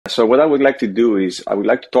So what I would like to do is I would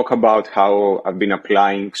like to talk about how I've been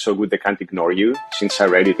applying So Good They Can't Ignore You since I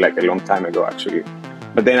read it like a long time ago, actually.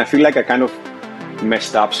 But then I feel like I kind of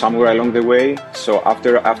messed up somewhere along the way. So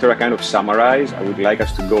after I kind of summarize, I would like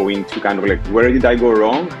us to go into kind of like, where did I go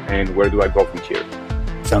wrong and where do I go from here?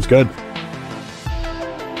 Sounds good.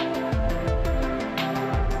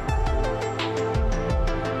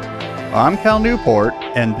 I'm Cal Newport,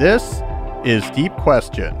 and this is Deep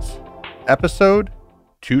Questions, episode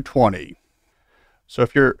 220. So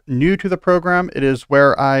if you're new to the program, it is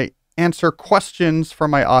where I answer questions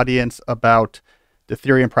from my audience about the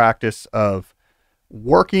theory and practice of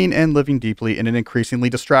working and living deeply in an increasingly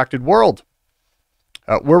distracted world.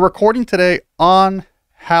 We're recording today on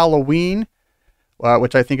Halloween,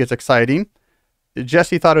 which I think is exciting.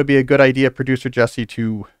 Jesse thought it would be a good idea, producer Jesse,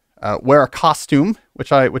 to wear a costume,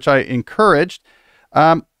 which I encouraged.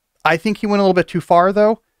 I think he went a little bit too far,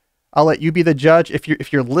 though. I'll let you be the judge.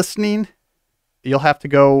 If you're listening, you'll have to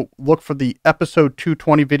go look for the episode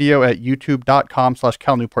 220 video at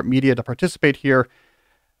youtube.com/CalNewportMedia to participate here.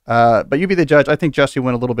 But you be the judge. I think Jesse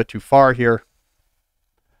went a little bit too far here.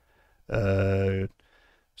 So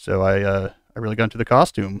I really got into the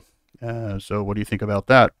costume. So what do you think about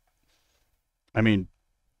that? I mean,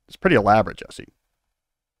 it's pretty elaborate, Jesse.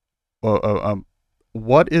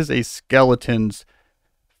 What is a skeleton's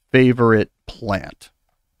favorite plant?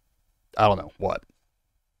 I don't know. What?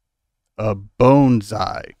 A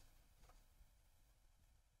bonsai.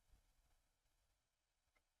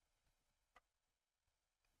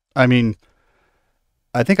 I mean,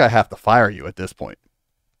 I think I have to fire you at this point.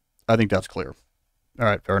 I think that's clear. All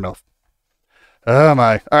right, fair enough. Oh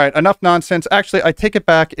my. All right, enough nonsense. Actually, I take it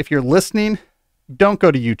back. If you're listening, don't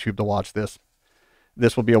go to YouTube to watch this.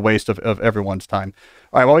 This will be a waste of everyone's time.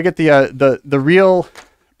 All right, while we get the real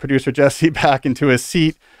producer Jesse back into his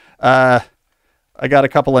seat, I got a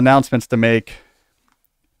couple announcements to make.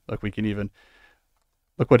 Look, we can even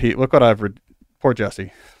look what I've poor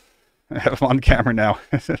Jesse. I have him on camera now.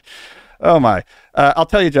 Oh my. I'll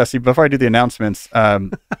tell you, Jesse, before I do the announcements,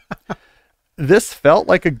 this felt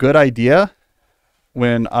like a good idea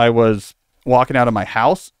when I was walking out of my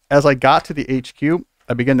house. As I got to the HQ,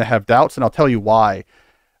 I began to have doubts, and I'll tell you why.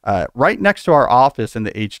 Right next to our office in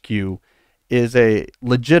the HQ is a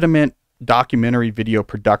legitimate documentary video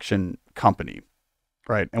production company,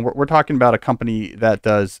 right? And we're talking about a company that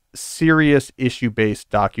does serious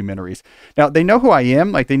issue-based documentaries. Now, they know who I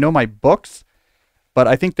am, like they know my books, but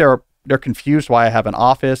I think they're confused why I have an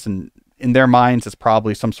office, and in their minds, it's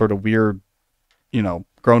probably some sort of weird,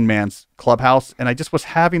 grown man's clubhouse. And I just was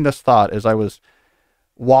having this thought as I was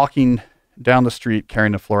walking down the street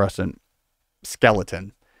carrying a fluorescent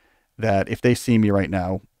skeleton, that if they see me right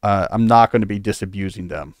now, I'm not going to be disabusing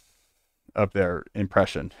them of their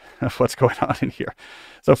impression of what's going on in here.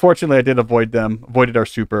 So fortunately, I did avoided our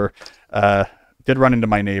super, did run into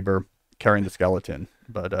my neighbor carrying the skeleton,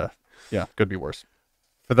 but yeah, could be worse.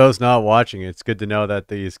 For those not watching, it's good to know that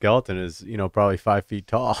the skeleton is, probably 5 feet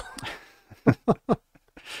tall.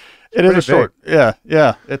 It is a short. Yeah.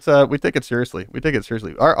 It's we take it seriously.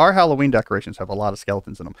 Our Halloween decorations have a lot of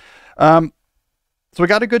skeletons in them. So we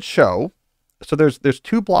got a good show. So there's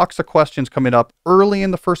 2 blocks of questions coming up. Early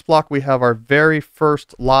in the first block, we have our very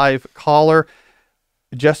first live caller.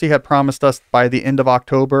 Jesse had promised us by the end of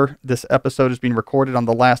October. This episode is being recorded on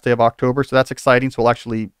the last day of October, so that's exciting. So we'll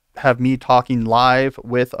actually have me talking live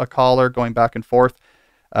with a caller, going back and forth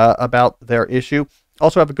about their issue.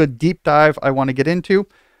 Also have a good deep dive I want to get into.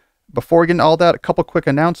 Before we get into all that, a couple quick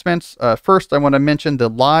announcements. First, I want to mention the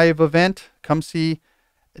live event. Come see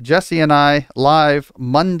Jesse and I live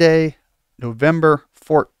Monday, November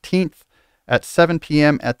 14th at 7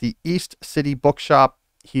 p.m. at the East City Bookshop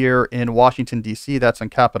here in Washington, D.C. That's on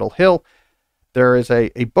Capitol Hill. There is a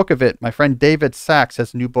book of it. My friend David Sachs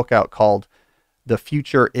has a new book out called The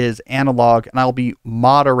Future is Analog, and I'll be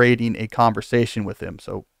moderating a conversation with him.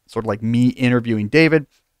 So sort of like me interviewing David,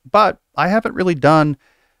 but I haven't really done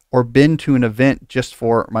or been to an event just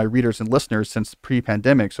for my readers and listeners since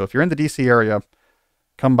pre-pandemic. So if you're in the DC area,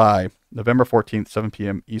 come by November 14th, 7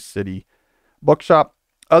 p.m. East City Bookshop.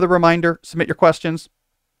 Other reminder, submit your questions.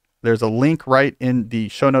 There's a link right in the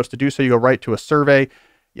show notes to do so. You go right to a survey.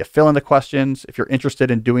 You fill in the questions. If you're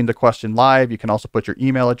interested in doing the question live, you can also put your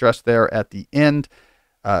email address there at the end.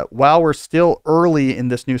 While we're still early in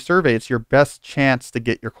this new survey, it's your best chance to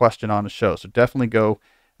get your question on the show. So definitely go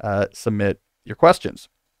submit your questions.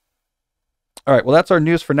 All right, well, that's our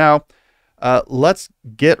news for now. Let's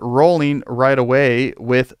get rolling right away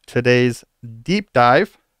with today's deep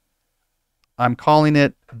dive. I'm calling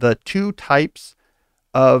it the 2 types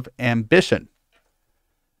of ambition.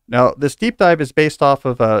 Now, this deep dive is based off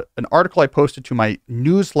of an article I posted to my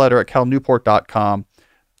newsletter at calnewport.com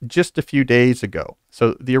just a few days ago.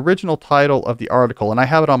 So the original title of the article, and I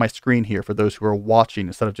have it on my screen here for those who are watching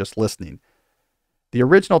instead of just listening. The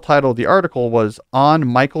original title of the article was On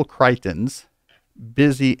Michael Crichton's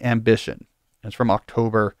Busy Ambition. It's from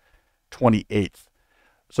October 28th.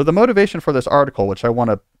 So the motivation for this article, which I want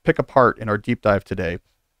to pick apart in our deep dive today,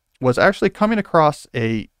 was actually coming across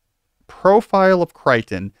a profile of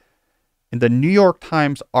Crichton in the New York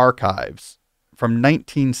Times archives from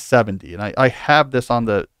 1970. And I have this on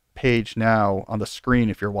the page now on the screen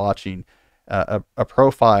if you're watching, a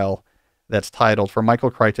profile that's titled For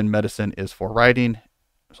Michael Crichton, Medicine is for Writing.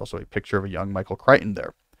 There's also a picture of a young Michael Crichton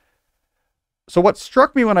there. So what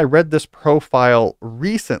struck me when I read this profile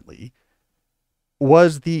recently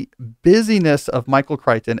was the busyness of Michael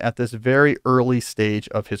Crichton at this very early stage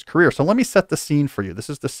of his career. So let me set the scene for you. This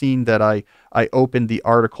is the scene that I opened the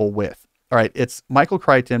article with. All right, it's Michael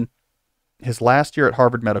Crichton, his last year at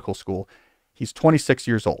Harvard Medical School. He's 26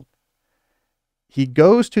 years old. He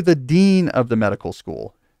goes to the dean of the medical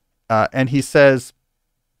school and he says,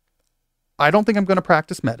 I don't think I'm going to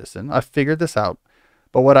practice medicine. I've figured this out.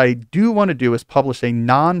 But what I do want to do is publish a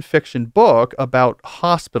nonfiction book about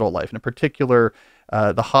hospital life, and in particular,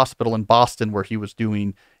 the hospital in Boston where he was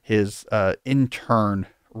doing his intern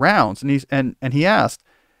rounds. And he asked,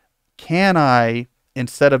 can I,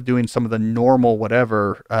 instead of doing some of the normal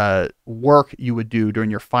whatever work you would do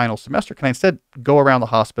during your final semester, can I instead go around the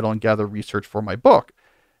hospital and gather research for my book?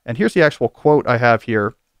 And here's the actual quote I have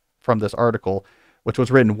here from this article, which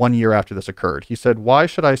was written 1 year after this occurred. He said, why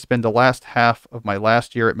should I spend the last half of my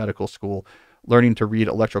last year at medical school learning to read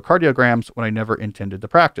electrocardiograms when I never intended to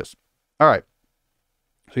practice? All right.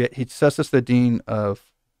 So he says this to the dean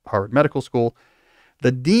of Harvard Medical School.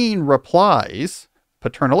 The dean replies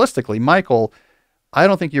paternalistically, Michael, I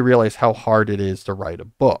don't think you realize how hard it is to write a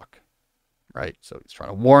book, right? So he's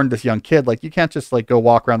trying to warn this young kid, like, you can't just like go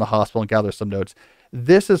walk around the hospital and gather some notes.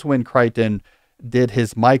 This is when Crichton did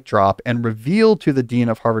his mic drop and revealed to the dean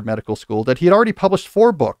of Harvard Medical School that he had already published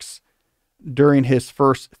 4 books during his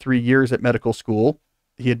first 3 years at medical school.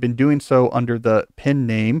 He had been doing so under the pen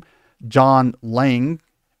name John Lange,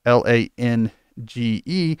 Lange.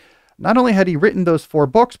 Not only had he written those 4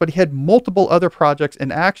 books, but he had multiple other projects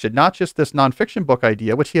in action, not just this nonfiction book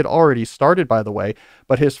idea, which he had already started, by the way,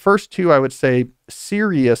 but his first 2, I would say,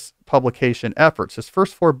 serious publication efforts. His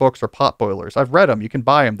first 4 books are potboilers. I've read them. You can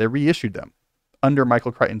buy them. They reissued them under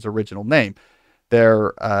Michael Crichton's original name.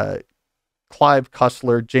 They're Clive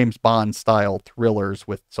Cussler, James Bond style thrillers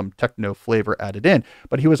with some techno flavor added in.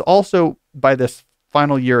 But he was also, by this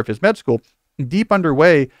final year of his med school, deep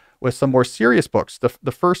underway with some more serious books.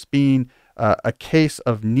 The first being A Case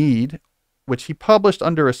of Need, which he published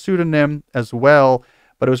under a pseudonym as well.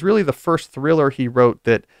 But it was really the first thriller he wrote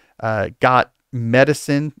that got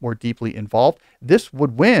medicine more deeply involved. This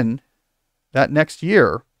would win that next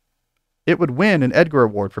year. It would win an Edgar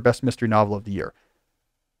Award for Best Mystery Novel of the Year.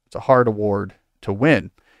 It's a hard award to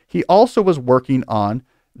win. He also was working on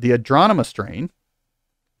The Adrenoma Strain,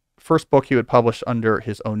 first book he would publish under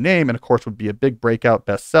his own name, and of course would be a big breakout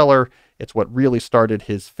bestseller. It's what really started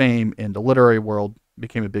his fame in the literary world,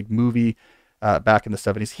 became a big movie back in the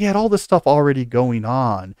 70s. He had all this stuff already going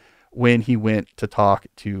on when he went to talk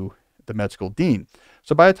to the med school dean.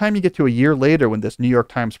 So by the time you get to a year later, when this New York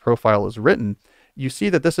Times profile is written, you see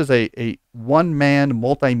that this is a one-man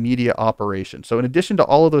multimedia operation. So in addition to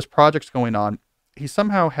all of those projects going on, he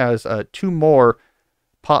somehow has 2 more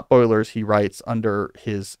potboilers he writes under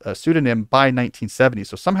his pseudonym by 1970.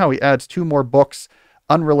 So somehow he adds 2 more books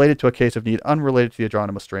unrelated to A Case of Need, unrelated to The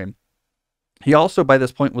Adrenoma Strain. He also, by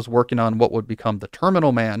this point, was working on what would become The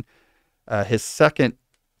Terminal Man, his second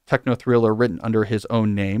techno-thriller written under his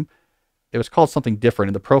own name. It was called something different.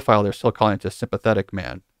 In the profile, they're still calling it a sympathetic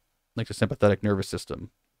man, like the sympathetic nervous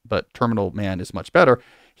system, but Terminal Man is much better.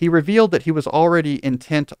 He revealed that he was already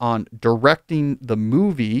intent on directing the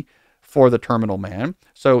movie for The Terminal Man.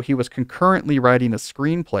 So he was concurrently writing a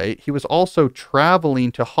screenplay. He was also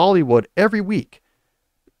traveling to Hollywood every week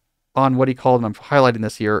on what he called, and I'm highlighting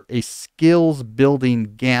this here, a skills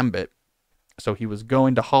building gambit. So he was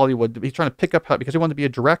going to Hollywood. He's trying to pick up, because he wanted to be a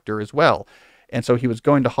director as well. And so he was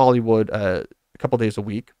going to Hollywood a couple days a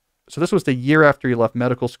week. So this was the year after he left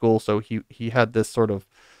medical school. So he had this sort of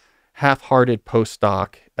half-hearted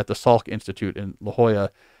postdoc at the Salk Institute in La Jolla.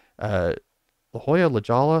 La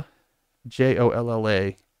Jolla?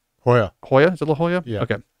 Jolla. Hoya. Hoya? Is it La Jolla? Yeah.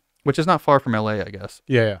 Okay. Which is not far from LA, I guess.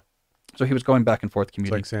 Yeah. So he was going back and forth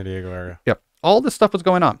commuting. It's like San Diego area. Yep. All this stuff was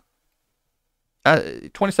going on.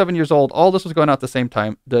 27 years old, all this was going on at the same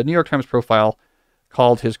time. The New York Times profile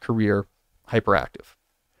called his career hyperactive.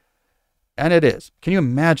 And it is. Can you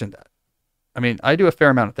imagine that? I mean, I do a fair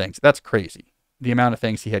amount of things. That's crazy, the amount of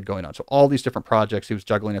things he had going on. So all these different projects he was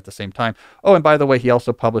juggling at the same time. Oh, and by the way, he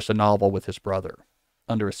also published a novel with his brother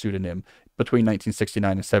under a pseudonym between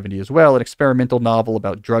 1969 and 70 as well, an experimental novel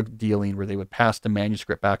about drug dealing where they would pass the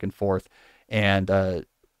manuscript back and forth. And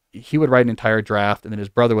he would write an entire draft, and then his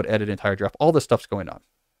brother would edit an entire draft. All this stuff's going on.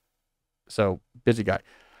 So, busy guy.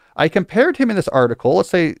 I compared him in this article, let's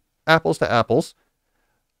say apples to apples,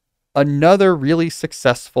 another really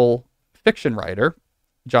successful fiction writer,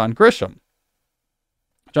 John Grisham.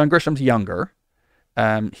 John Grisham's younger.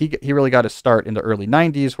 He really got his start in the early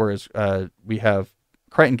 90s, whereas we have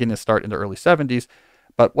Crichton getting his start in the early 70s.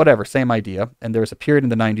 But whatever, same idea. And there was a period in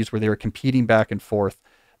the 90s where they were competing back and forth,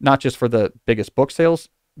 not just for the biggest book sales.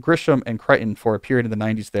 Grisham and Crichton, for a period in the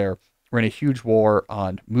 90s there, were in a huge war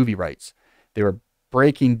on movie rights. They were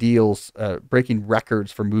breaking deals, breaking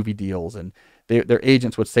records for movie deals, and their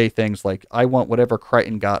agents would say things like, I want whatever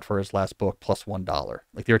Crichton got for his last book plus $1.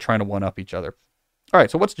 Like they were trying to one-up each other. All right,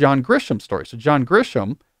 so what's John Grisham's story? So John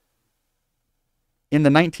Grisham, in the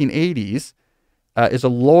 1980s, is a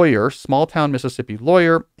lawyer, small-town Mississippi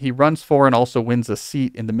lawyer. He runs for and also wins a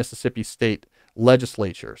seat in the Mississippi State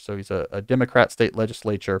Legislature. So he's a Democrat state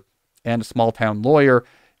legislature and a small-town lawyer.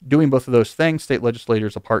 Doing both of those things, state legislature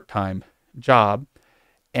is a part-time job.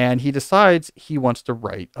 And he decides he wants to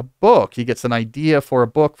write a book. He gets an idea for a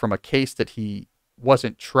book from a case that he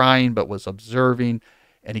wasn't trying but was observing.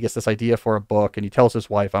 And he gets this idea for a book, and he tells his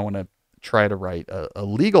wife, I want to try to write a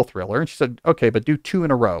legal thriller. And she said, okay, but do 2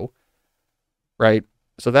 in a row, right?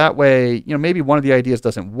 So that way, maybe one of the ideas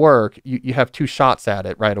doesn't work. You have 2 shots at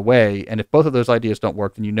it right away. And if both of those ideas don't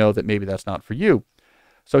work, then you know that maybe that's not for you.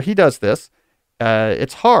 So he does this.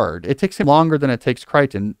 It's hard. It takes him longer than it takes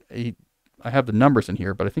Crichton. I have the numbers in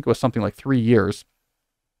here, but I think it was something like 3 years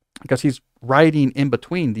because he's writing in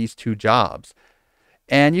between these 2 jobs.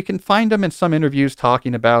 And you can find him in some interviews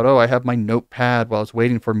talking about, I have my notepad while I was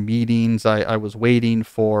waiting for meetings. I was waiting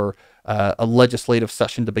for a legislative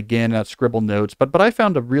session to begin, and I'd scribble notes. But I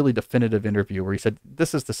found a really definitive interview where he said,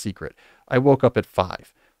 this is the secret. I woke up at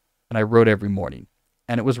 5 and I wrote every morning.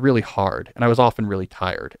 And it was really hard, and I was often really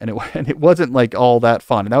tired, and it wasn't like all that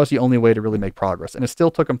fun. And that was the only way to really make progress. And it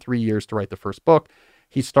still took him 3 years to write the first book.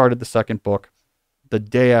 He started the second book the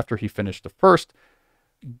day after he finished the first.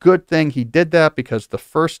 Good thing he did that, because the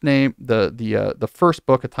first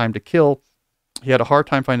book, A Time to Kill, he had a hard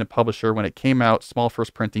time finding a publisher. When it came out, small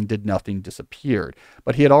first printing, did nothing, disappeared.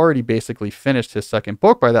 But he had already basically finished his second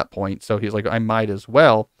book by that point, so he's like, I might as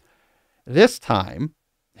well. This time,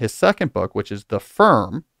 his second book, which is The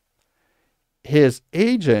Firm, his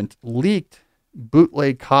agent leaked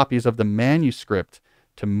bootleg copies of the manuscript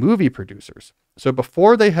to movie producers. So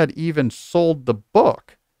before they had even sold the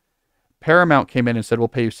book, Paramount came in and said, we'll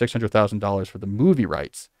pay you $600,000 for the movie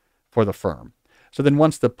rights for The Firm. So then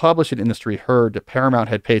once the publishing industry heard that Paramount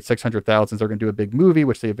had paid $600,000, they're going to do a big movie,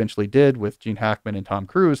 which they eventually did with Gene Hackman and Tom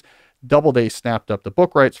Cruise. Doubleday snapped up the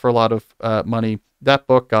book rights for a lot of money. That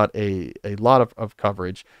book got a lot of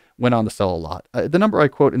coverage, went on to sell a lot. The number I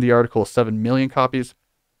quote in the article is 7 million copies.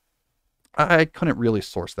 I couldn't really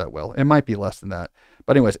source that well. It might be less than that.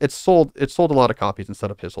 But anyways, it sold a lot of copies and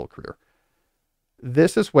set up his whole career.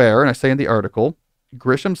 This is where, and I say in the article,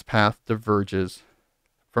 Grisham's path diverges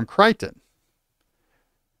from Crichton.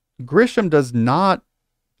 Grisham does not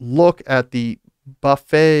look at the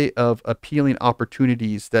buffet of appealing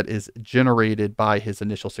opportunities that is generated by his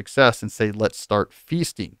initial success and say, let's start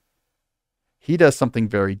feasting. He does something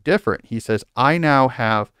very different. He says, I now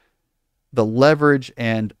have the leverage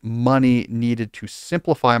and money needed to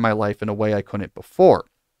simplify my life in a way I couldn't before.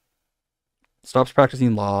 Stops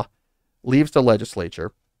practicing law, leaves the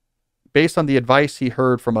legislature. Based on the advice he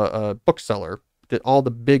heard from a bookseller that all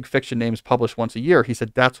the big fiction names publish once a year, he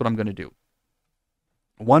said, that's what I'm going to do.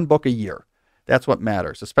 1 book a year. That's what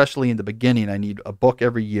matters. Especially in the beginning, I need a book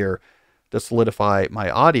every year to solidify my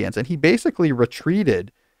audience. And he basically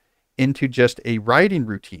retreated into just a writing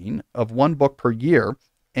routine of 1 book per year.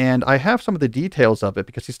 And I have some of the details of it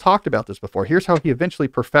because he's talked about this before. Here's how he eventually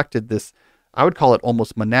perfected this, I would call it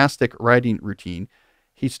almost monastic writing routine.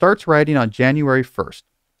 He starts writing on January 1st.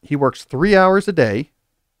 He works 3 hours a day,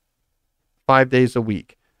 5 days a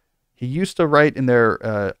week. He used to write in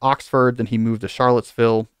their Oxford, then he moved to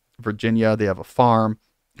Charlottesville, Virginia. They have a farm.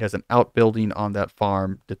 He has an outbuilding on that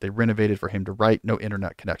farm that they renovated for him to write. No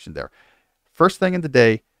internet connection there. First thing in the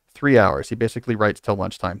day, 3 hours. He basically writes till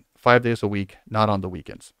lunchtime, 5 days a week, not on the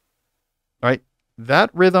weekends. All right. That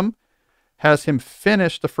rhythm has him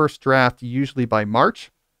finish the first draft usually by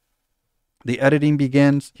March. The editing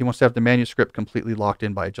begins. He wants to have the manuscript completely locked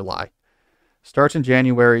in by July. Starts in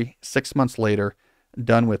January, 6 months later,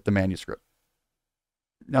 done with the manuscript.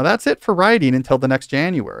 Now that's it for writing until the next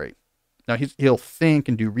January. Now he'll think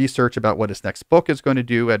and do research about what his next book is going to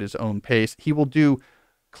do at his own pace. He will do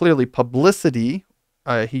clearly publicity.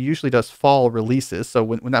 He usually does fall releases. So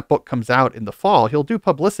when that book comes out in the fall, he'll do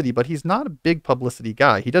publicity, but he's not a big publicity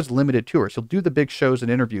guy. He does limited tours. He'll do the big shows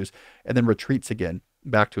and interviews and then retreats again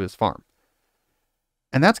back to his farm.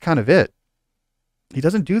 And that's kind of it. He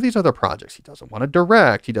doesn't do these other projects. He doesn't want to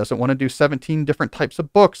direct. He doesn't want to do 17 different types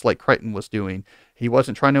of books like Crichton was doing. He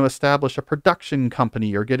wasn't trying to establish a production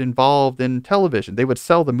company or get involved in television. They would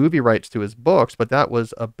sell the movie rights to his books, but that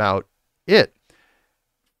was about it.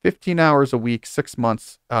 15 hours a week, 6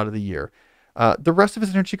 months out of the year. The rest of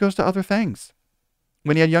his energy goes to other things.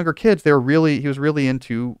 When he had younger kids, he was really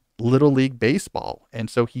into Little League baseball. And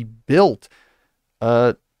so he built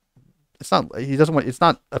it's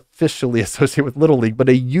not officially associated with Little League, but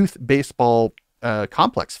a youth baseball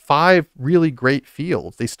complex, 5 really great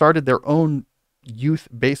fields. They started their own youth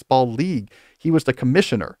baseball league. He was the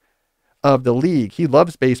commissioner of the league. He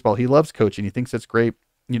loves baseball. He loves coaching. He thinks it's great,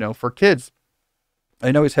 for kids.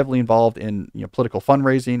 I know he's heavily involved in, political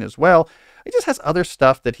fundraising as well. He just has other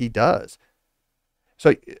stuff that he does.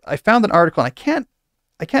 So I found an article, and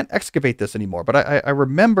I can't excavate this anymore, but I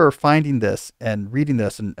remember finding this and reading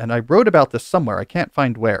this, and I wrote about this somewhere. I can't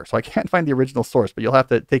find where, so I can't find the original source, but you'll have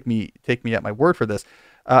to take me at my word for this.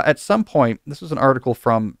 At some point, this was an article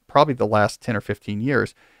from probably the last 10 or 15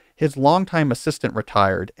 years, his longtime assistant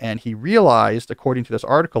retired, and he realized, according to this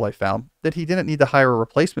article I found, that he didn't need to hire a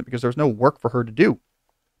replacement because there was no work for her to do.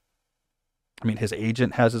 I mean, his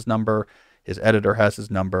agent has his number, his editor has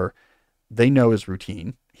his number. They know his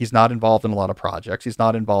routine. He's not involved in a lot of projects. He's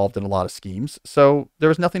not involved in a lot of schemes. So there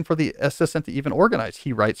was nothing for the assistant to even organize.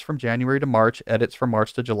 He writes from January to March, edits from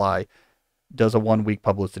March to July, does a 1-week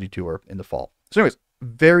publicity tour in the fall. So anyways,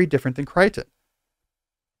 very different than Crichton.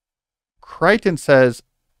 Crichton says,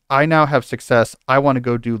 I now have success. I want to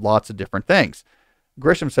go do lots of different things.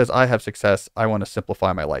 Grisham says, I have success. I want to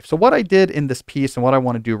simplify my life. So what I did in this piece and what I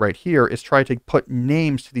want to do right here is try to put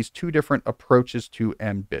names to these 2 different approaches to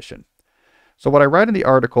ambition. So what I write in the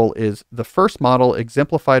article is the first model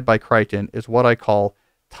exemplified by Crichton is what I call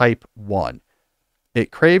type 1.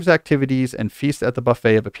 It craves activities and feasts at the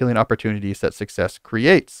buffet of appealing opportunities that success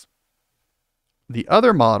creates. The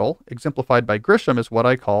other model, exemplified by Grisham, is what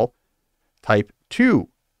I call type 2.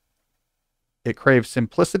 It craves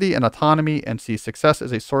simplicity and autonomy and sees success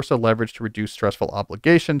as a source of leverage to reduce stressful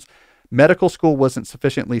obligations. Medical school wasn't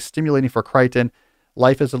sufficiently stimulating for Crichton.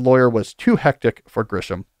 Life as a lawyer was too hectic for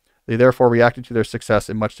Grisham. They therefore reacted to their success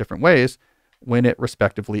in much different ways when it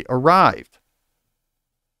respectively arrived.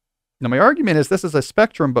 Now, my argument is this is a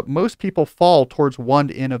spectrum, but most people fall towards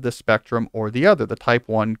one end of the spectrum or the other, the type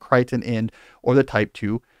 1 Crichton end or the type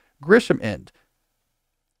 2 Grisham end.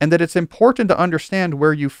 And that it's important to understand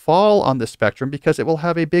where you fall on the spectrum because it will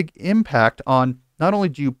have a big impact on not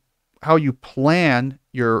only how you plan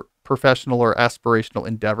your professional or aspirational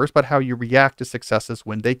endeavors, but how you react to successes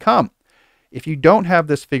when they come. If you don't have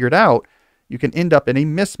this figured out, you can end up in a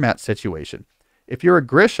mismatch situation. If you're a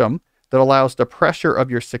Grisham that allows the pressure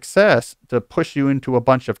of your success to push you into a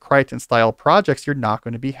bunch of Crichton-style projects, you're not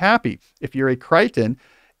going to be happy. If you're a Crichton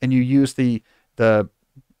and you use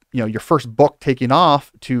your first book taking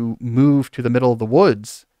off to move to the middle of the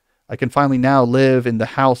woods, I can finally now live in the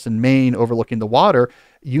house in Maine overlooking the water,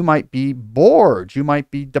 you might be bored. You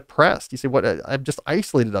might be depressed. You say, what? I'm just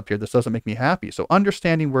isolated up here. This doesn't make me happy. So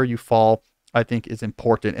understanding where you fall, I think, is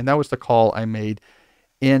important. And that was the call I made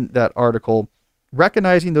in that article.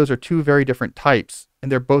 Recognizing those are 2 very different types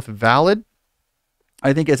and they're both valid,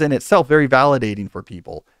 I think is in itself very validating for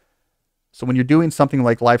people. So when you're doing something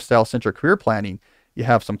like lifestyle-centric career planning, you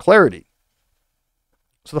have some clarity.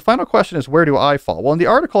 So the final question is, where do I fall? Well, in the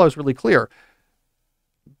article, I was really clear.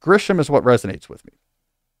 Grisham is what resonates with me.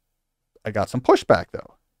 I got some pushback,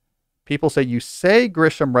 though. People say, you say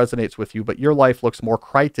Grisham resonates with you, but your life looks more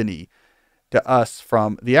Crichton-y to us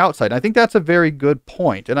from the outside. And I think that's a very good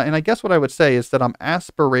point. And I guess what I would say is that I'm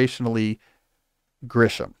aspirationally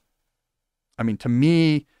Grisham. I mean, to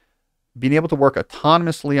me, being able to work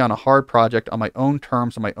autonomously on a hard project on my own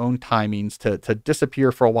terms, on my own timings, to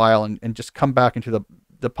disappear for a while and just come back into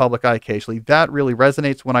the public eye occasionally, that really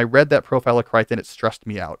resonates. When I read that profile of Crichton, it stressed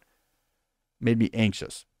me out, made me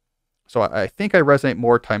anxious. So I think I resonate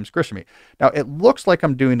more times Grisham. Now, it looks like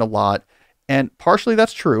I'm doing a lot, and partially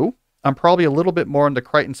that's true. I'm probably a little bit more on the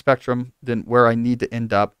Crichton spectrum than where I need to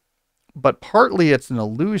end up, but partly it's an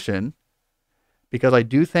illusion because I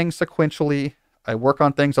do things sequentially. I work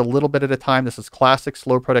on things a little bit at a time. This is classic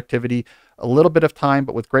slow productivity, a little bit of time,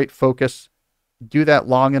 but with great focus. Do that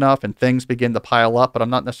long enough and things begin to pile up, but I'm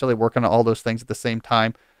not necessarily working on all those things at the same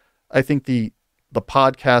time. I think the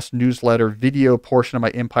podcast, newsletter, video portion of my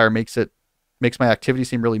empire makes my activity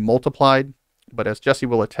seem really multiplied. But as Jesse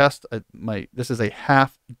will attest, this is a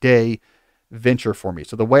half day venture for me.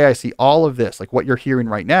 So the way I see all of this, like what you're hearing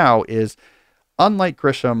right now, is unlike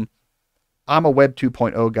Grisham, I'm a Web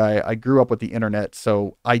 2.0 guy. I grew up with the internet,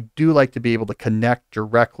 so I do like to be able to connect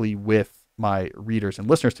directly with my readers and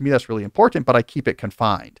listeners. To me, that's really important, but I keep it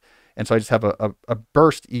confined. And so I just have a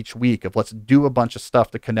burst each week of let's do a bunch of stuff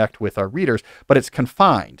to connect with our readers, but it's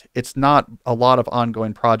confined. It's not a lot of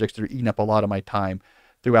ongoing projects that are eating up a lot of my time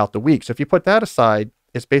throughout the week. So if you put that aside,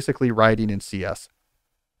 it's basically writing in CS.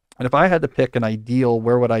 And if I had to pick an ideal,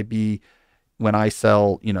 where would I be when I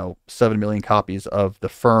sell, 7 million copies of The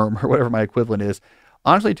Firm or whatever my equivalent is?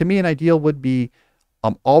 Honestly, to me, an ideal would be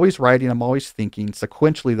I'm always writing, I'm always thinking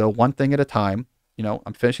sequentially, though, one thing at a time.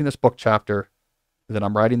 I'm finishing this book chapter, then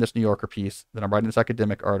I'm writing this New Yorker piece, then I'm writing this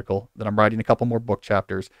academic article, then I'm writing a couple more book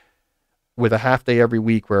chapters with a half day every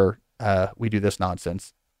week where we do this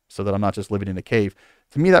nonsense so that I'm not just living in a cave.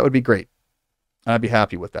 To me, that would be great. And I'd be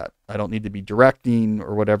happy with that. I don't need to be directing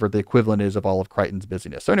or whatever the equivalent is of all of Crichton's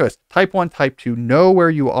busyness. So anyways, type 1, type 2, know where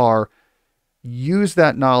you are. Use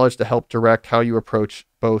that knowledge to help direct how you approach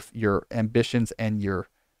both your ambitions and your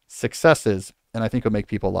successes. And I think it'll make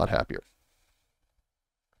people a lot happier.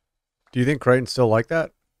 Do you think Crichton's still like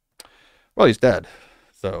that? Well, he's dead.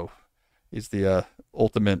 So he's the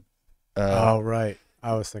ultimate. Oh, right.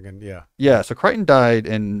 I was thinking, yeah. Yeah. So Crichton died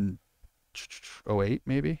in 2008,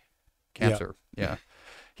 maybe. Cancer. Yeah.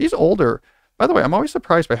 He's older. By the way, I'm always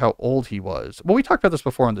surprised by how old he was. Well, we talked about this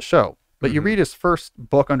before on the show, but you read his first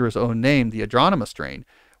book under his own name, The Adronomous Strain,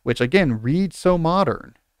 which again reads so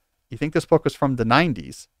modern. You think this book was from the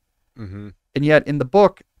 90s, and yet in the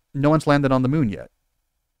book, no one's landed on the moon yet.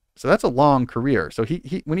 So that's a long career. So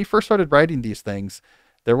he when he first started writing these things,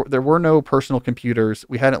 there were no personal computers.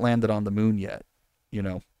 We hadn't landed on the moon yet,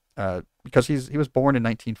 because he was born in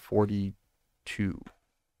 1942.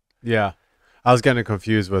 Yeah. I was getting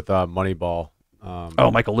confused with Moneyball.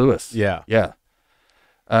 Michael Lewis. Yeah. Yeah.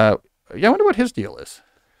 I wonder what his deal is.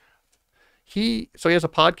 He has a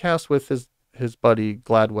podcast with his buddy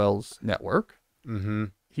Gladwell's network. Mm-hmm.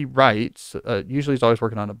 He writes. Usually he's always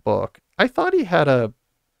working on a book. I thought he had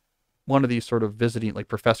one of these sort of visiting like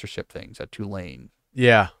professorship things at Tulane.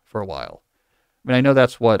 Yeah. For a while. I mean, I know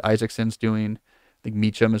that's what Isaacson's doing. I think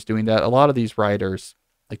Meacham is doing that. A lot of these writers,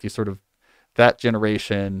 like these sort of that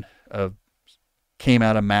generation of came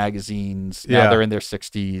out of magazines. Now they're in their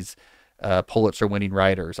 60s. Pulitzer winning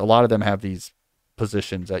writers. A lot of them have these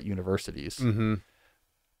positions at universities. Mm-hmm.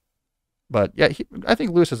 But yeah, I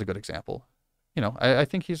think Lewis is a good example. I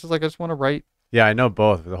think he's just like, I just want to write. Yeah, I know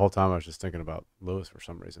both. The whole time I was just thinking about Lewis for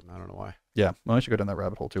some reason. I don't know why. Yeah, well, I should go down that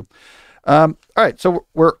rabbit hole too. All right, so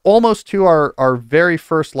we're almost to our very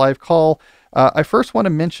first live call. I first want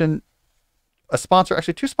to mention a sponsor,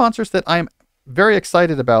 actually two sponsors that I'm very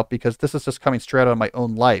excited about because this is just coming straight out of my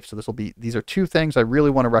own life. So these are two things I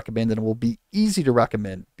really want to recommend, and it will be easy to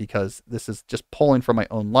recommend because this is just pulling from my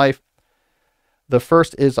own life. The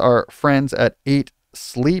first is our friends at 8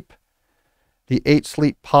 Sleep. The 8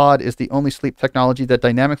 Sleep Pod is the only sleep technology that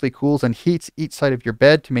dynamically cools and heats each side of your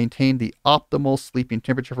bed to maintain the optimal sleeping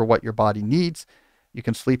temperature for what your body needs. You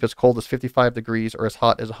can sleep as cold as 55 degrees or as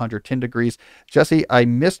hot as 110 degrees. Jesse, I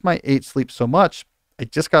missed my 8 Sleep so much. I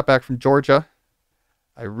just got back from Georgia.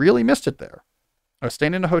 I really missed it there. I was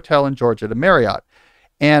staying in a hotel in Georgia at a Marriott.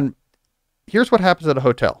 And here's what happens at a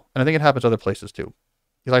hotel. And I think it happens other places too.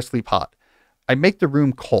 Because I sleep hot. I make the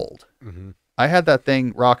room cold. Mm-hmm. I had that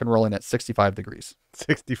thing rock and rolling at 65 degrees.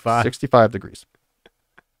 65 degrees.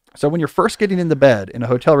 So when you're first getting into bed in a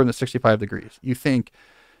hotel room that's 65 degrees, you think,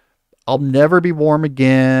 I'll never be warm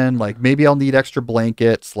again. Like maybe I'll need extra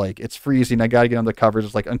blankets. Like it's freezing. I got to get under the covers.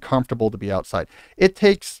 It's like uncomfortable to be outside. It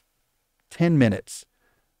takes 10 minutes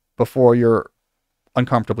before you're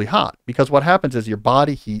uncomfortably hot, because what happens is your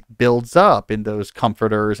body heat builds up in those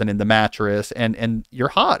comforters and in the mattress, and you're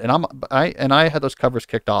hot. And I had those covers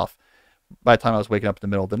kicked off by the time I was waking up in the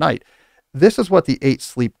middle of the night. This is what the 8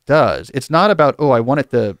 Sleep does. It's not about, I want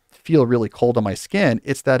it to feel really cold on my skin.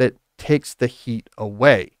 It's that it takes the heat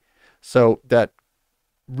away. So that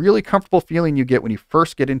really comfortable feeling you get when you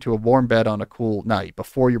first get into a warm bed on a cool night,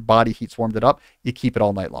 before your body heat's warmed it up, you keep it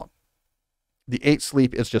all night long. The 8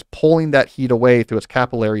 Sleep is just pulling that heat away through its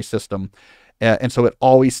capillary system. And so it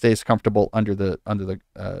always stays comfortable under the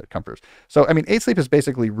comforters. So, I mean, 8 Sleep has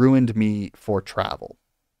basically ruined me for travel,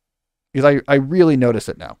 because I really notice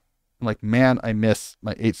it now. I'm like, man, I miss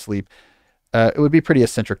my 8 Sleep. It would be pretty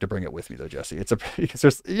eccentric to bring it with me though, Jesse. It's because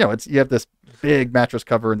there's, you have this big mattress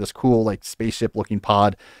cover and this cool like spaceship looking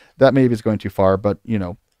pod. That maybe is going too far, but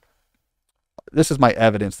this is my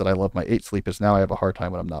evidence that I love my 8 Sleep is now I have a hard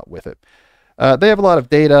time when I'm not with it. They have a lot of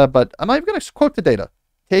data, but I'm not even going to quote the data.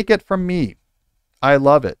 Take it from me. I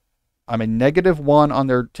love it. I'm a -1 on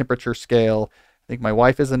their temperature scale. I think my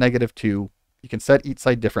wife is a -2. You can set each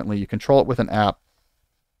side differently. You control it with an app.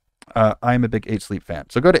 I'm a big 8 Sleep fan.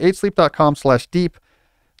 So go to 8sleep.com/deep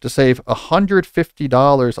to save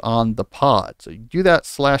 $150 on the pod. So you do that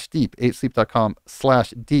 /deep,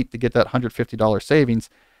 8sleep.com/deep to get that $150 savings.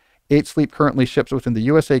 8 Sleep currently ships within the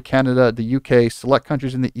USA, Canada, the UK, select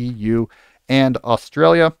countries in the EU, and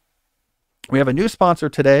Australia. We have a new sponsor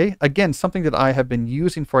today. Again, something that I have been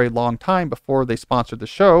using for a long time before they sponsored the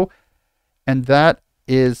show, and that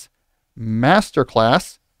is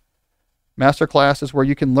Masterclass. Masterclass is where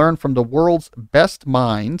you can learn from the world's best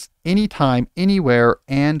minds anytime, anywhere,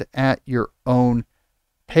 and at your own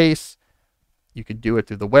pace. You can do it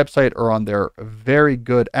through the website or on their very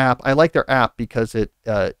good app. I like their app because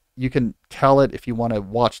you can tell it if you want to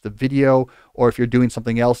watch the video or if you're doing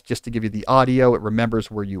something else just to give you the audio. It remembers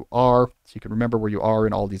where you are, so you can remember where you are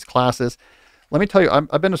in all these classes. Let me tell you,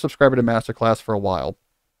 I've been a subscriber to Masterclass for a while.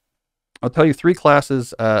 I'll tell you 3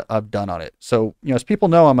 classes I've done on it. So, as people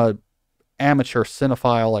know, I'm a amateur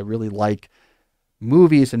cinephile. I really like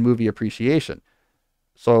movies and movie appreciation.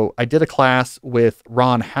 So I did a class with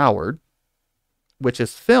Ron Howard, which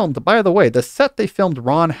is filmed. By the way, the set they filmed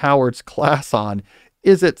Ron Howard's class on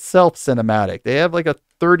is itself cinematic. They have like a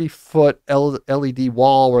 30-foot LED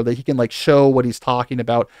wall where he can like show what he's talking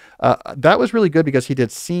about. That was really good because he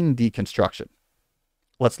did scene deconstruction.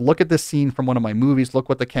 Let's look at this scene from one of my movies. Look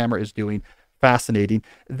what the camera is doing. Fascinating.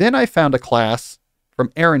 Then I found a class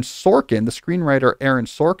from Aaron Sorkin, the screenwriter Aaron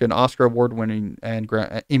Sorkin, Oscar award-winning and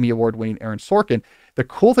Emmy award-winning Aaron Sorkin. The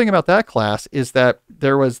cool thing about that class is that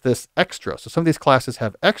there was this extra. So some of these classes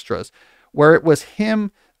have extras where it was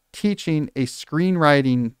him teaching a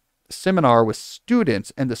screenwriting seminar with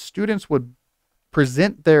students, and the students would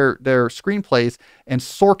present their screenplays and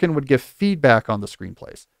Sorkin would give feedback on the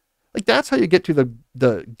screenplays. Like that's how you get to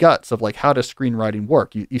the guts of like how does screenwriting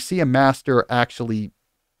work. You see a master actually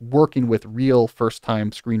working with real first-time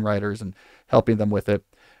screenwriters and helping them with it.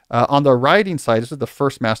 On the writing side, this is the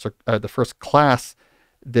first class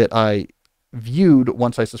that I viewed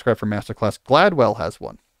once I subscribed for Masterclass. Gladwell has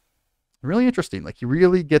one. Really interesting. Like he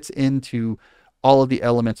really gets into all of the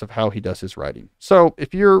elements of how he does his writing. So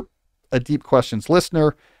if you're a Deep Questions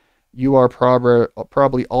listener, you are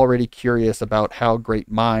probably already curious about how great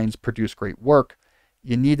minds produce great work.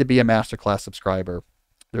 You need to be a Masterclass subscriber.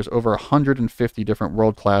 There's over 150 different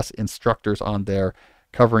world-class instructors on there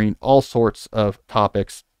covering all sorts of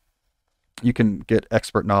topics. You can get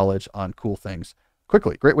expert knowledge on cool things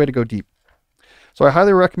quickly. Great way to go deep. So I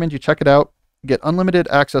highly recommend you check it out. Get unlimited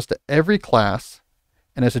access to every class.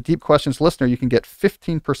 And as a Deep Questions listener, you can get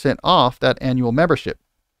 15% off that annual membership.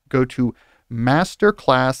 Go to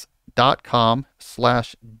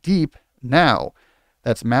masterclass.com/deep now.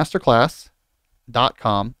 That's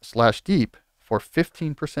masterclass.com/deep. for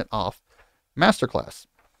 15% off Masterclass.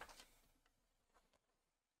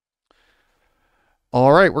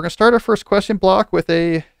 All right, we're going to start our first question block with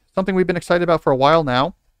something we've been excited about for a while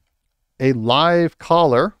now, a live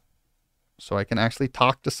caller, so I can actually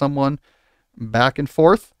talk to someone back and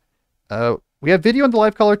forth. We have video on the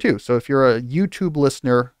live caller too, so if you're a YouTube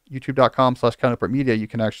listener, youtube.com/counterpartmedia, you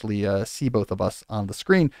can actually see both of us on the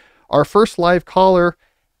screen. Our first live caller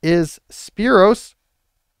is Sypros,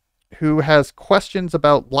 who has questions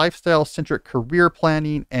about lifestyle-centric career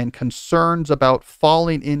planning and concerns about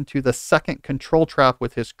falling into the second control trap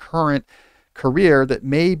with his current career that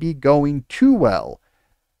may be going too well.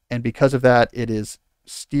 And because of that, it is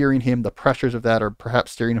steering him, the pressures of that are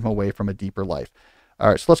perhaps steering him away from a deeper life.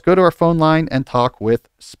 All right, so let's go to our phone line and talk with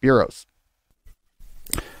Sypros.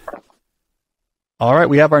 All right,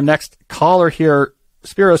 we have our next caller here.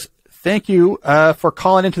 Sypros, thank you for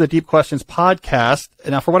calling into the Deep Questions podcast.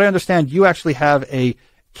 Now, for what I understand, you actually have a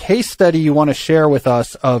case study you want to share with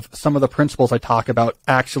us of some of the principles I talk about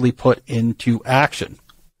actually put into action.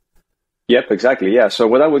 Yep, exactly. Yeah. So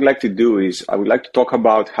what I would like to do is I would like to talk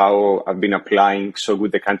about how I've been applying So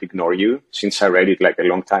Good They Can't Ignore You since I read it like a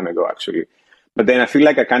long time ago, actually. But then I feel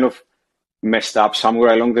like I kind of messed up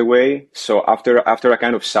somewhere along the way. So after I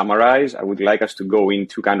kind of summarize, I would like us to go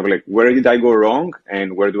into kind of like, where did I go wrong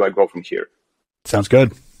and where do I go from here? Sounds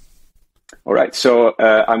good. All right. So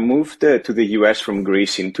I moved to the US from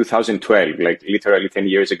Greece in 2012, like literally 10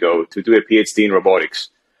 years ago, to do a PhD in robotics.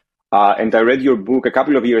 And I read your book a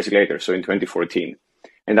couple of years later, so in 2014.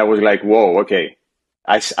 And I was like, whoa, okay,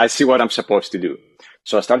 I see what I'm supposed to do.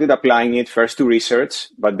 So I started applying it first to research,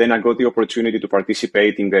 but then I got the opportunity to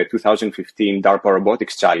participate in the 2015 DARPA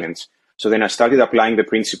Robotics Challenge. So then I started applying the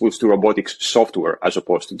principles to robotics software as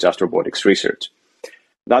opposed to just robotics research.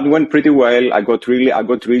 That went pretty well. I got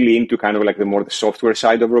really into kind of like the software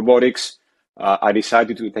side of robotics. I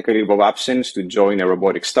decided to take a leave of absence to join a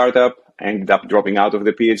robotics startup. I ended up dropping out of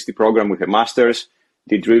the PhD program with a master's.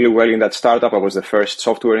 Did really well in that startup. I was the first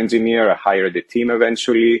software engineer. I hired a team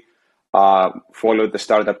eventually. Followed the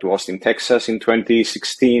startup to Austin, Texas in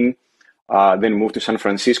 2016. Then moved to San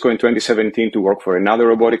Francisco in 2017 to work for another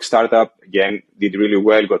robotics startup. Again, did really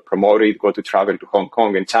well, got promoted, got to travel to Hong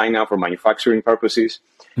Kong and China for manufacturing purposes.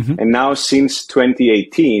 Mm-hmm. And now since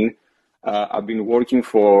 2018, I've been working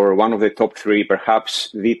for one of the top three, perhaps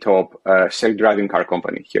the top self-driving car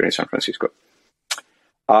company here in San Francisco.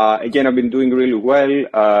 Again, I've been doing really well.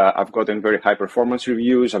 I've gotten very high performance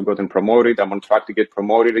reviews. I've gotten promoted. I'm on track to get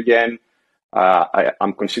promoted again.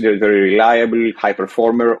 I'm considered very reliable, high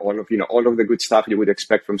performer, all of the good stuff you would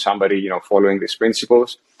expect from somebody, following these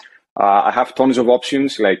principles. I have tons of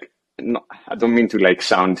options. I don't mean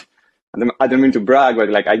to brag,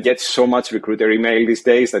 but I get so much recruiter email these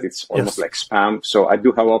days that it's almost like spam. So I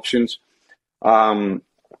do have options.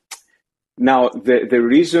 Now,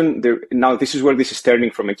 this is where this is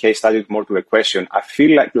turning from a case study more to a question. I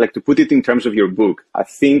feel like to put it in terms of your book, I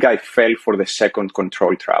think I fell for the second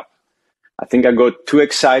control trap. I think I got too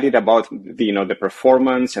excited about the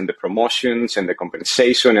performance and the promotions and the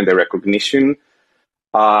compensation and the recognition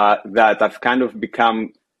that I've kind of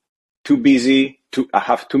become too busy. I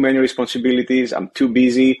have too many responsibilities. I'm too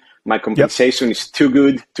busy. My compensation is too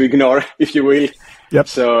good to ignore, if you will. Yep.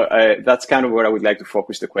 So that's kind of where I would like to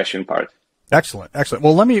focus the question part. Excellent.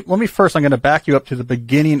 Well, let me first, I'm going to back you up to the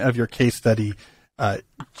beginning of your case study,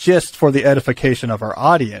 just for the edification of our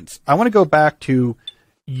audience. I want to go back to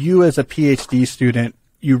you as a PhD student.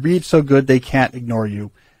 You read so good they can't ignore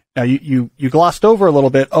you. Now you glossed over a little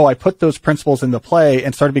bit. Oh, I put those principles into play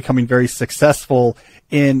and started becoming very successful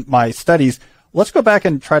in my studies. Let's go back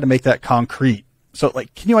and try to make that concrete. So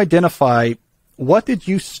can you identify what did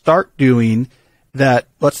you start doing that,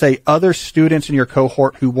 let's say, other students in your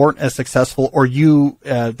cohort who weren't as successful, or you,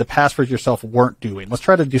 the passwords yourself, weren't doing? Let's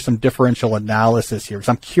try to do some differential analysis here, because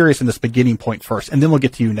I'm curious in this beginning point first, and then we'll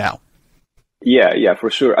get to you now. Yeah, for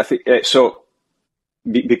sure. I think so.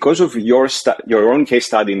 Because of your own case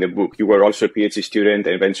study in the book, you were also a PhD student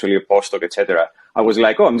and eventually a postdoc, etc. I was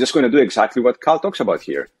like, I'm just going to do exactly what Carl talks about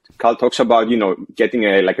here. Carl talks about, getting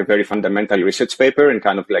a very fundamental research paper and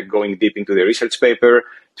kind of going deep into the research paper,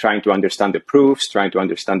 trying to understand the proofs, trying to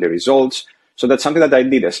understand the results. So that's something that I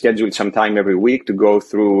did. I scheduled some time every week to go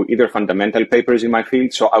through either fundamental papers in my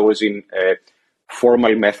field. So I was in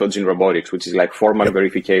formal methods in robotics, which is formal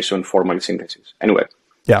verification, formal synthesis. Anyway.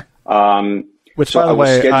 Yeah. Which, by the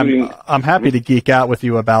way, I'm happy to geek out with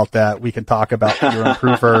you about that. We can talk about your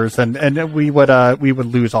improvers, and we would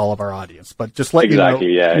lose all of our audience. But just let you know,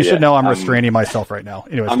 you should know I'm restraining myself right now.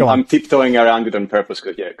 Anyways, go on. I'm tiptoeing around it on purpose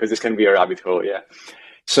because this can be a rabbit hole. Yeah.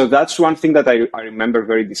 So that's one thing that I remember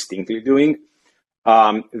very distinctly doing.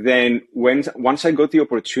 Then once I got the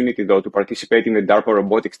opportunity though to participate in the DARPA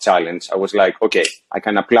Robotics Challenge, I was like, okay, I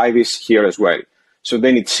can apply this here as well. So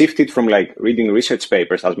then it shifted from reading research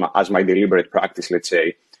papers as my deliberate practice, let's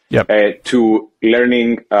say, to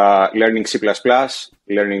learning C++,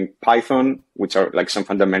 learning Python, which are some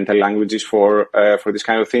fundamental languages for this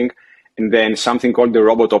kind of thing, and then something called the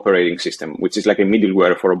robot operating system, which is a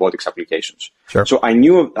middleware for robotics applications. Sure. So I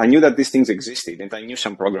knew that these things existed, and I knew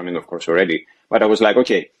some programming, of course, already. But I was like,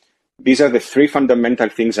 okay, these are the three fundamental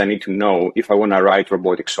things I need to know if I want to write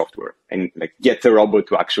robotic software and get the robot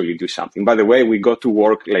to actually do something. By the way, we got to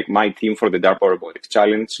work, my team for the DARPA Robotics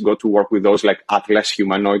Challenge got to work with those Atlas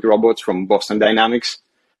humanoid robots from Boston Dynamics.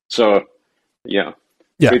 So,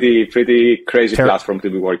 pretty crazy platform to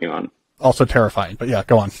be working on. Also terrifying, but yeah,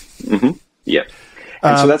 go on. Mm-hmm. Yeah.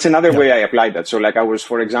 And so that's another way I applied that. So I was,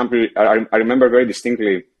 for example, I remember very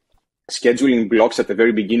distinctly scheduling blocks at the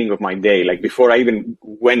very beginning of my day, before I even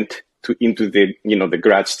went into the, the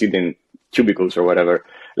grad student cubicles or whatever.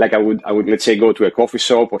 I would, let's say, go to a coffee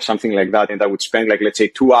shop or something like that. And I would spend let's say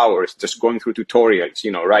 2 hours just going through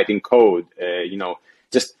tutorials, writing code,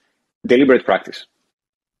 just deliberate practice.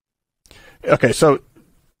 Okay. So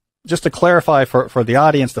just to clarify for the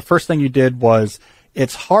audience, the first thing you did was,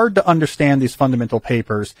 it's hard to understand these fundamental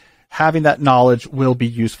papers. Having that knowledge will be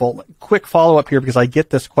useful. Quick follow-up here, because I get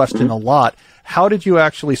this question a lot. How did you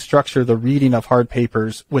actually structure the reading of hard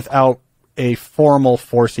papers without a formal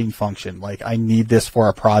forcing function, like I need this for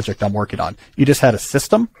a project I'm working on? You just had a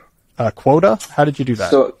system, a quota? How did you do that?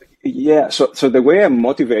 So the way I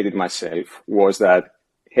motivated myself was that,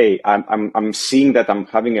 hey, I'm seeing that I'm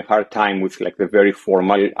having a hard time with like the very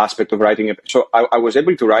formal aspect of writing. So I was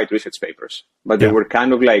able to write research papers, but they were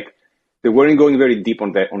kind of like, they weren't going very deep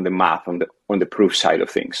on the math, on the proof side of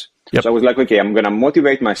things. Yep. So I was like, okay, I'm going to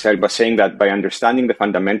motivate myself by saying that by understanding the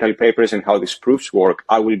fundamental papers and how these proofs work,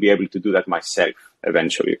 I will be able to do that myself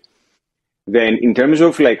eventually. Then in terms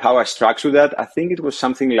of like how I structured that, I think it was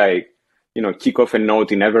something like, kick off a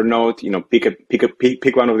note in Evernote,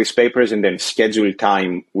 pick one of these papers and then schedule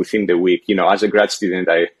time within the week. As a grad student,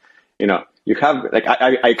 you have like,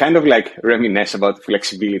 I kind of like reminisce about the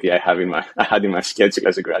flexibility I had in my schedule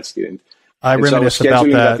as a grad student. I reminisce about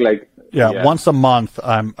that. Once a month,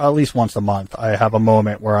 at least once a month, I have a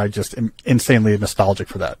moment where I just am insanely nostalgic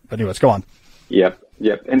for that. But anyways, go on. Yep.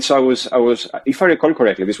 And so I was, if I recall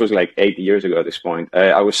correctly, this was like 8 years ago at this point.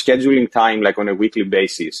 I was scheduling time like on a weekly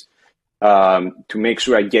basis to make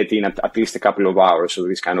sure I get in at least a couple of hours. So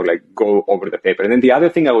this kind of like go over the paper. And then the other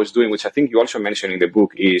thing I was doing, which I think you also mentioned in the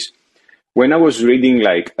book, is when I was reading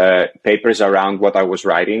like papers around what I was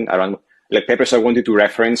writing, around like papers I wanted to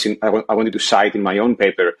reference, I wanted to cite in my own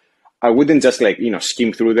paper, I wouldn't just like,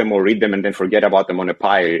 skim through them or read them and then forget about them on a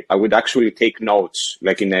pile. I would actually take notes,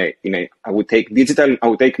 like I would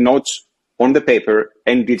take notes on the paper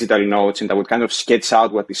and digital notes, and I would kind of sketch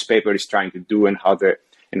out what this paper is trying to do and how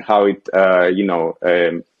it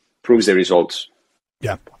proves the results.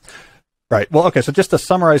 Yeah. Right. Well, okay. So just to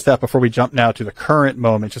summarize that before we jump now to the current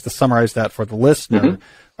moment, just to summarize that for the listener,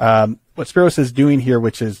 what Sypros is doing here,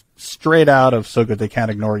 which is straight out of So Good They Can't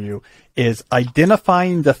Ignore You, is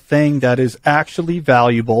identifying the thing that is actually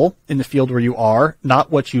valuable in the field where you are,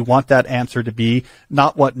 not what you want that answer to be,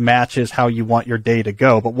 not what matches how you want your day to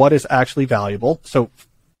go, but what is actually valuable. So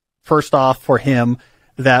first off, for him,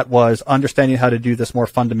 that was understanding how to do this more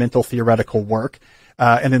fundamental theoretical work.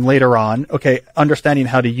 And then later on, understanding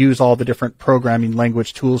how to use all the different programming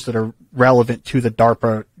language tools that are relevant to the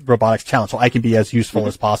DARPA robotics challenge, so I can be as useful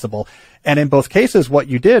as possible. And in both cases, what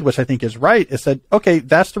you did, which I think is right, is said, okay,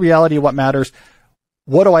 that's the reality of what matters.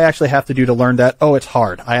 What do I actually have to do to learn that? Oh, it's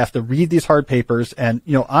hard. I have to read these hard papers, and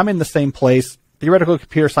I'm in the same place. Theoretical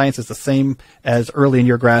computer science is the same as early in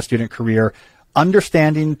your grad student career.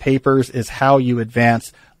 Understanding papers is how you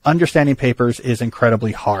advance. Understanding papers is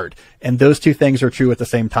incredibly hard. And those two things are true at the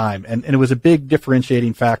same time. And it was a big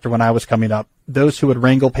differentiating factor when I was coming up, those who would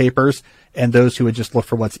wrangle papers and those who would just look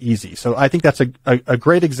for what's easy. So I think that's a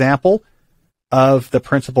great example of the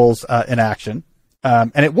principles in action.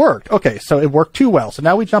 And it worked. Okay, so it worked too well. So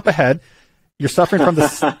now we jump ahead. You're suffering from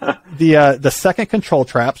the second control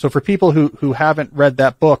trap. So for people who haven't read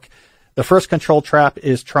that book, the first control trap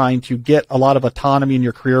is trying to get a lot of autonomy in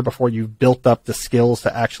your career before you've built up the skills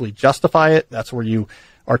to actually justify it. That's where you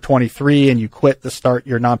are 23 and you quit to start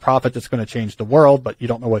your nonprofit that's going to change the world, but you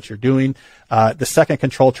don't know what you're doing. The second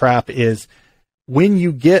control trap is when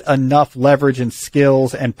you get enough leverage and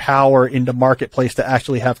skills and power in the marketplace to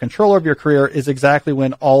actually have control of your career is exactly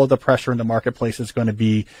when all of the pressure in the marketplace is going to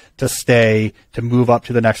be to stay, to move up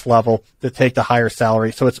to the next level, to take the higher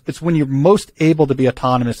salary. So it's when you're most able to be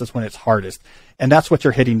autonomous is when it's hardest. And that's what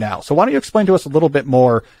you're hitting now. So why don't you explain to us a little bit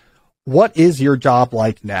more, what is your job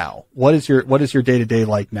like now? What is your day-to-day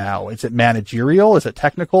like now? Is it managerial? Is it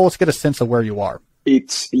technical? Let's get a sense of where you are.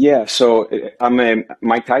 So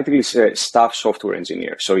my title is staff software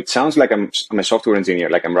engineer. So it sounds like I'm a software engineer,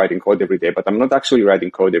 like I'm writing code every day, but I'm not actually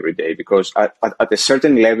writing code every day, because at a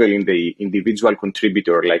certain level in the individual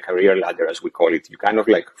contributor, like career ladder, as we call it, you kind of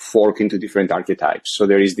like fork into different archetypes. So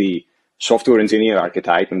there is the software engineer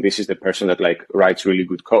archetype, and this is the person that like writes really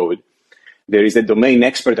good code. There is the domain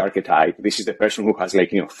expert archetype. This is the person who has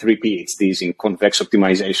like, 3 PhDs in convex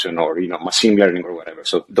optimization or, machine learning or whatever.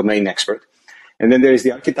 So domain expert. And then there is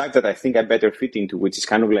the archetype that I think I better fit into, which is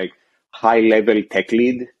kind of like high-level tech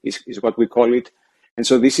lead is what we call it. And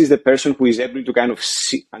so this is the person who is able to kind of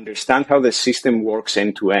understand how the system works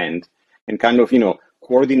end-to-end and kind of,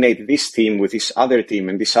 coordinate this team with this other team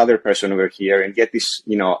and this other person over here and get this,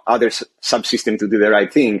 other subsystem to do the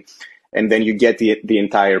right thing. And then you get the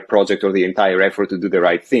entire project or the entire effort to do the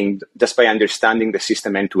right thing just by understanding the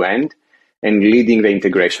system end-to-end and leading the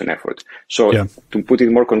integration effort. So to put it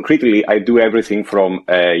more concretely, I do everything from,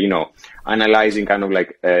 analyzing kind of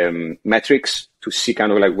like metrics to see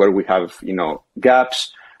kind of like where we have,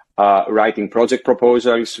 gaps, writing project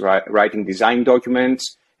proposals, writing design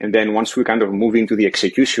documents. And then once we kind of move into the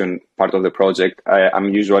execution part of the project, I'm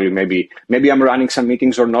usually maybe I'm running some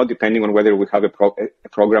meetings or not, depending on whether we have a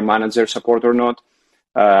program manager support or not.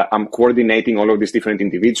 I'm coordinating all of these different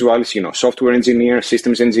individuals, software engineers,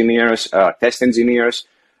 systems engineers, test engineers,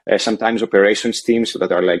 sometimes operations teams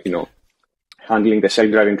that are like, handling the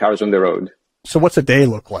self-driving cars on the road. So what's a day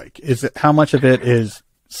look like? Is it, how much of it is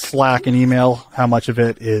Slack and email? How much of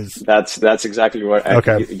it is? That's exactly what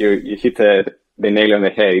you hit the nail on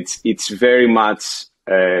the head. It's very much,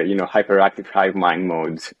 hyperactive hive mind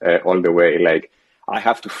mode all the way. Like I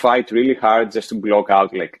have to fight really hard just to block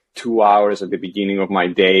out like 2 hours at the beginning of my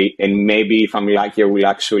day. And maybe if I'm lucky, I will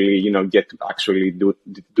actually, get to actually do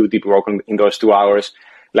deep work in those 2 hours.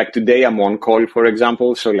 Like today I'm on call, for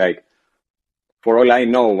example. So like, for all I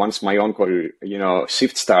know, once my on-call,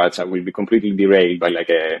 shift starts, I will be completely derailed by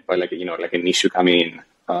an issue coming in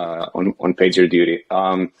on pager duty.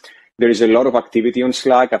 There is a lot of activity on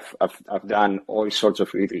Slack. I've done all sorts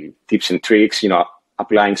of little tips and tricks,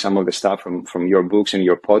 applying some of the stuff from your books and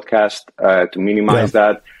your podcast to minimize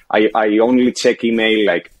that. I only check email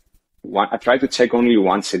I try to check only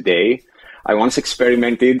once a day. I once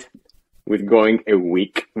experimented with going a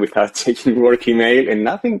week without checking work email, and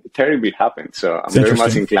nothing terribly happened. So I'm very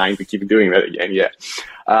much inclined to keep doing that again. Yeah.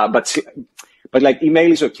 But like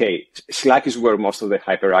email is okay. Slack is where most of the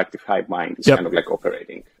hyperactive hive mind is kind of like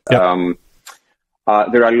operating. Yep.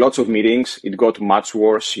 There are lots of meetings. It got much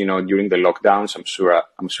worse, during the lockdowns. I'm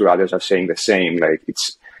sure others are saying the same. Like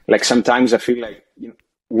it's like sometimes I feel like,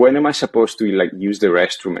 when am I supposed to like use the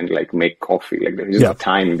restroom and like make coffee? Like there is no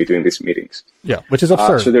time in between these meetings. Yeah, which is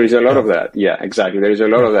absurd. So there is a lot of that. Yeah, exactly. There is a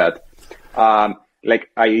lot of that.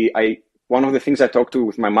 One of the things I talk to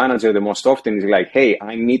with my manager the most often is like, hey,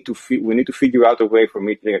 we need to figure out a way for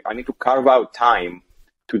me. I need to carve out time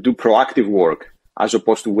to do proactive work as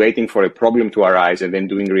opposed to waiting for a problem to arise and then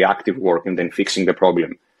doing reactive work and then fixing the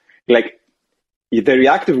problem. Like the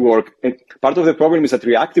reactive work, part of the problem is that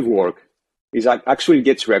reactive work is actually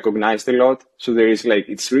gets recognized a lot. So there is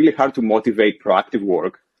it's really hard to motivate proactive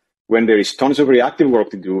work when there is tons of reactive work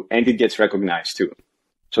to do and it gets recognized too.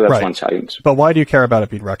 So that's one challenge. But why do you care about it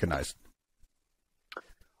being recognized?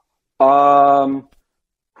 Wow,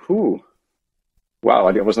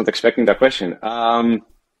 I was not expecting that question.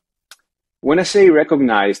 When I say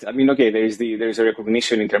recognized, I mean, okay, there's a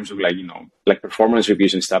recognition in terms of performance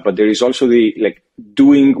reviews and stuff, but there is also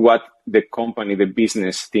doing what the company, the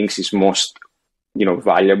business thinks is most,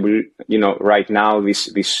 valuable, right now,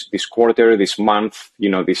 this quarter, this month,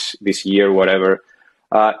 this year, whatever.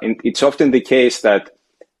 And it's often the case that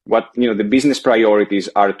what, the business priorities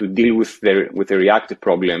are to deal with the reactive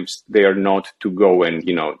problems. They are not to go and,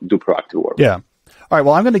 do proactive work. Yeah. All right.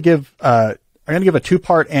 Well, I'm going to give a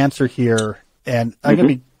two-part answer here, and I'm going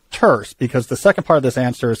to be terse because the second part of this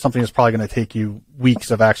answer is something that's probably going to take you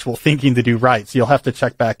weeks of actual thinking to do right. So you'll have to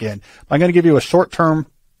check back in. I'm going to give you a short-term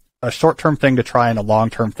thing to try and a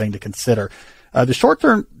long-term thing to consider. The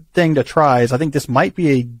short-term thing to try is I think this might be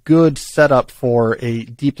a good setup for a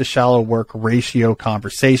deep to shallow work ratio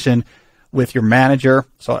conversation with your manager.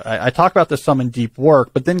 So I talk about this some in deep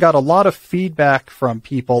work, but then got a lot of feedback from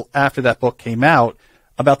people after that book came out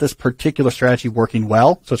about this particular strategy working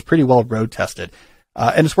well. So it's pretty well road tested.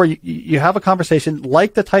 And it's where you have a conversation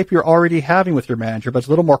like the type you're already having with your manager, but it's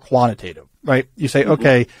a little more quantitative, right? You say,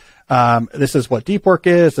 okay, this is what deep work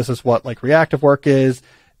is. This is what reactive work is.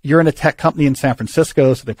 You're in a tech company in San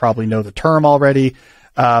Francisco, so they probably know the term already.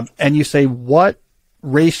 And you say, what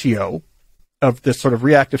ratio of this sort of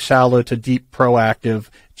reactive shallow to deep proactive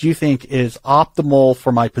do you think is optimal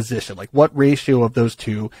for my position? Like what ratio of those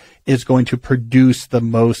two is going to produce the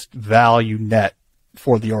most value net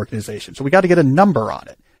for the organization? So we got to get a number on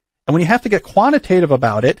it. And when you have to get quantitative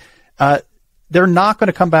about it, they're not going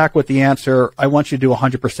to come back with the answer, I want you to do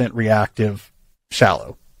 100% reactive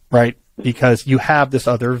shallow, right? Because you have this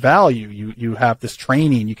other value. You have this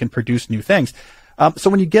training. You can produce new things.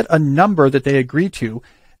 So when you get a number that they agree to,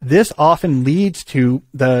 this often leads to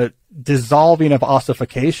the dissolving of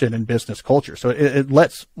ossification in business culture. So it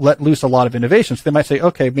let loose a lot of innovation. So they might say,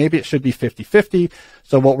 okay, maybe it should be 50-50.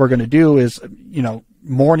 So what we're going to do is,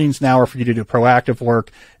 mornings now are for you to do proactive work.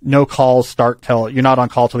 No calls start till you're not on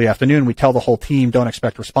call till the afternoon. We tell the whole team, don't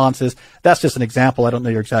expect responses. That's just an example. I don't know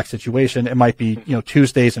your exact situation. It might be,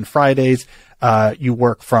 Tuesdays and Fridays, you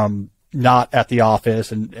work from not at the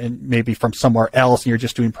office and maybe from somewhere else and you're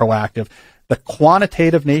just doing proactive. The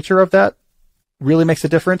quantitative nature of that really makes a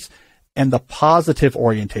difference, and the positive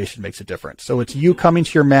orientation makes a difference. So it's you coming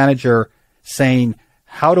to your manager saying,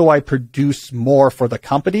 how do I produce more for the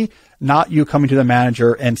company? Not you coming to the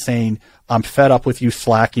manager and saying, I'm fed up with you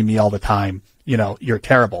slacking me all the time. You're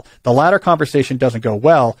terrible. The latter conversation doesn't go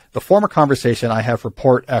well. The former conversation, I have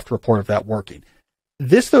report after report of that working.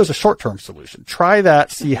 This, though, is a short-term solution. Try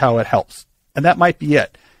that, see how it helps. and that might be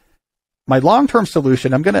it. My long-term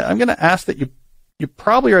solution, I'm gonna ask that you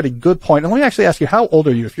probably are at a good point. And let me actually ask you, how old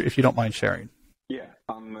are you, if you don't mind sharing? Yeah,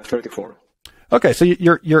 I'm 34. Okay, so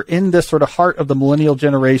you're in this sort of heart of the millennial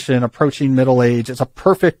generation, approaching middle age. It's a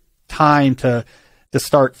perfect time to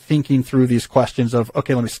start thinking through these questions of,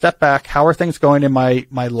 okay, let me step back. How are things going in my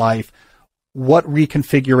life? What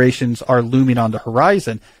reconfigurations are looming on the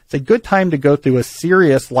horizon? It's a good time to go through a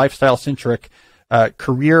serious lifestyle-centric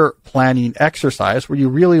career planning exercise where you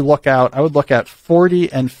really I would look at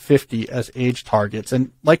 40 and 50 as age targets.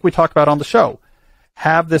 And like we talked about on the show,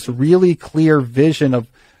 have this really clear vision of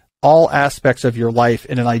all aspects of your life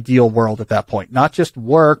in an ideal world at that point. Not just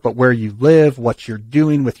work, but where you live, what you're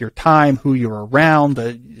doing with your time, who you're around,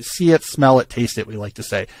 see it, smell it, taste it, we like to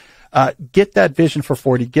say. Get that vision for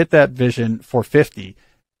 40, get that vision for 50,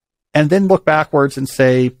 and then look backwards and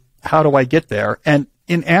say, how do I get there? And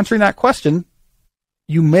in answering that question,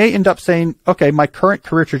 you may end up saying, okay, my current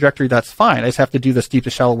career trajectory, that's fine. I just have to do the steep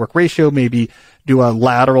to shallow work ratio, maybe do a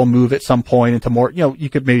lateral move at some point into more, you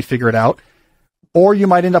could maybe figure it out. Or you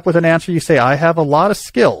might end up with an answer. You say, I have a lot of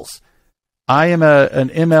skills. I am an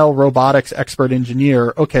ML robotics expert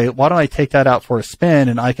engineer. Okay, why don't I take that out for a spin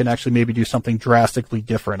and I can actually maybe do something drastically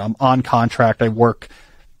different. I'm on contract. I work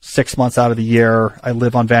 6 months out of the year. I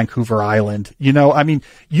live on Vancouver Island. You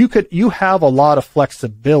have a lot of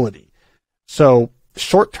flexibility. So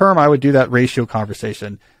short term, I would do that ratio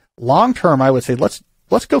conversation. Long term, I would say, let's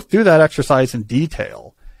go through that exercise in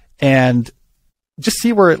detail and just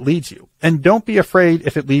see where it leads you. And don't be afraid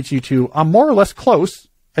if it leads you to, I'm more or less close,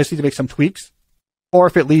 I just need to make some tweaks. Or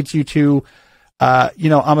if it leads you to,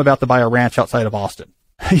 I'm about to buy a ranch outside of Austin.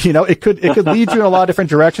 It could lead you in a lot of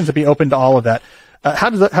different directions and be open to all of that.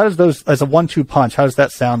 How does those, as a 1-2 punch, how does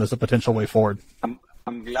that sound as a potential way forward?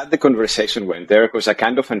 I'm glad the conversation went there because I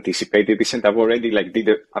kind of anticipated this, and I've already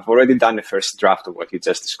done the first draft of what you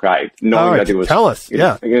just described, knowing that it was. Tell us,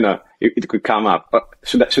 it could come up.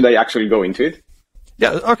 Should I actually go into it?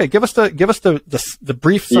 Yeah. Okay. Give us the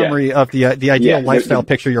brief summary of the ideal lifestyle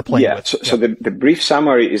picture you're playing with. So the brief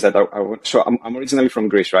summary is that I'm originally from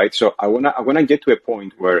Greece, right? So I wanna get to a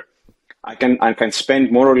point where I can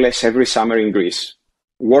spend more or less every summer in Greece,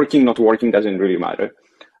 working, not working, doesn't really matter.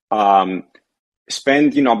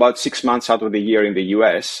 Spend about 6 months out of the year in the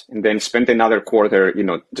US, and then spend another quarter,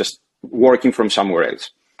 just working from somewhere else.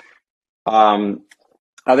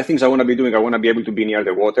 Other things I want to be doing, I want to be able to be near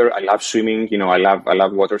the water. I love swimming, I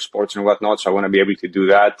love water sports and whatnot. So I want to be able to do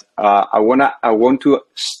that. I want to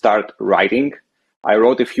start writing. I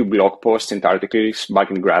wrote a few blog posts and articles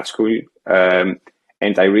back in grad school,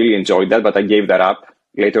 and I really enjoyed that, but I gave that up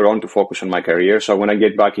later on to focus on my career. So I want to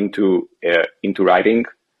get back into writing,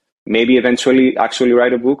 maybe eventually actually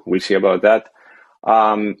write a book. We'll see about that.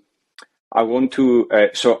 I want to,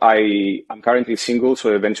 I'm currently single,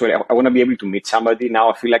 so eventually I want to be able to meet somebody. Now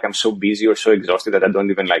I feel like I'm so busy or so exhausted that I don't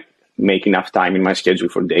even make enough time in my schedule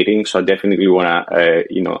for dating. So I definitely want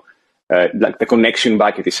to, the connection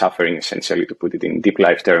back, it is suffering essentially, to put it in deep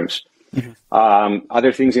life terms. Mm-hmm.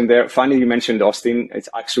 Other things in there. Finally, you mentioned Austin. It's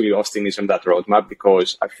actually Austin is on that roadmap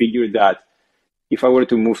because I figured that if I were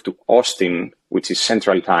to move to Austin, which is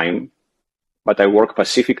Central Time, but I work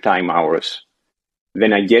Pacific time hours,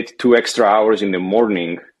 then I get 2 extra hours in the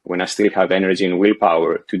morning when I still have energy and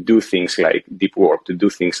willpower to do things like deep work, to do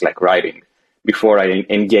things like writing, before I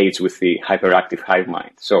engage with the hyperactive hive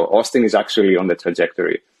mind. So Austin is actually on the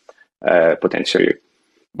trajectory, potentially.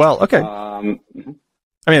 Well, okay. Mm-hmm.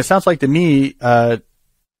 I mean, it sounds like to me,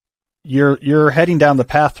 you're heading down the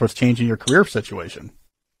path towards changing your career situation.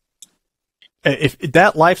 If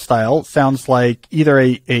that lifestyle sounds like either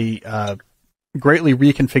a greatly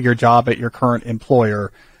reconfigured job at your current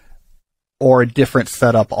employer or a different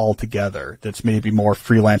setup altogether that's maybe more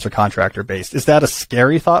freelance or contractor based. Is that a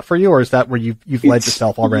scary thought for you, or is that where you've led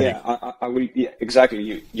yourself already? Yeah, I will. Yeah,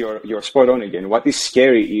 exactly. You're spot on again. What is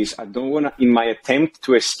scary is I don't want to, in my attempt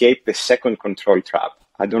to escape the second control trap,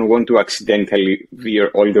 I don't want to accidentally veer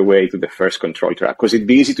all the way to the first control trap, because it'd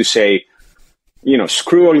be easy to say,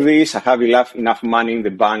 screw all this. I have enough money in the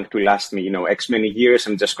bank to last me, X many years.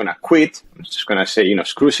 I'm just going to quit. I'm just going to say,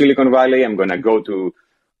 screw Silicon Valley. I'm going to go to,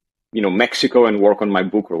 Mexico and work on my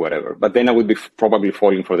book or whatever. But then I would be probably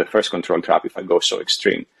falling for the first control trap if I go so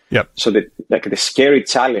extreme. Yep. So the scary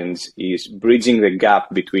challenge is bridging the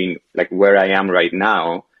gap between where I am right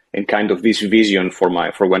now and kind of this vision for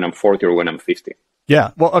when I'm 40 or when I'm 50.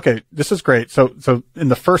 Yeah. Well, okay. This is great. So in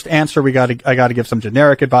the first answer, I got to give some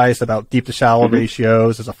generic advice about deep to shallow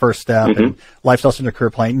ratios as a first step and lifestyle centered career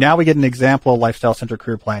planning. Now we get an example of lifestyle centered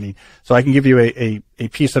career planning. So I can give you a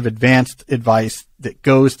piece of advanced advice that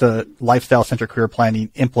goes to lifestyle centered career planning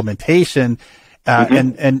implementation.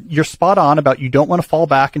 And you're spot on about you don't want to fall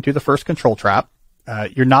back into the first control trap.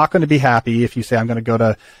 You're not going to be happy if you say, I'm going to go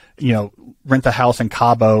to, rent a house in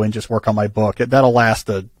Cabo and just work on my book. That'll last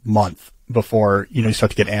a month before, you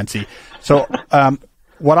start to get antsy. So,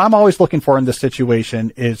 what I'm always looking for in this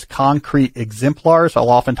situation is concrete exemplars. I'll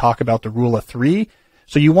often talk about the rule of three.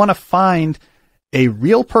 So you want to find a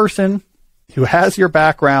real person who has your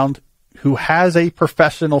background, who has a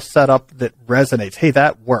professional setup that resonates. Hey,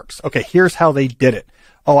 that works. Okay, here's how they did it.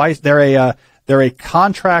 Oh, they're a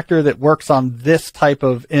contractor that works on this type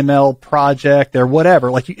of ML project or whatever.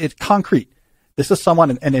 Like it's concrete. This is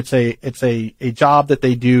someone, and it's a job that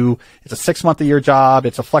they do. It's a 6-month-a-year job.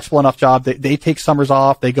 It's a flexible enough job. They take summers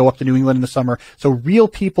off. They go up to New England in the summer. So real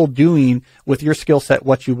people doing with your skill set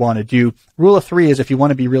what you want to do. Rule of three is if you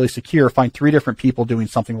want to be really secure, find 3 different people doing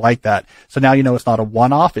something like that. So now it's not a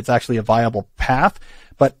one-off. It's actually a viable path,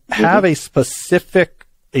 but have a specific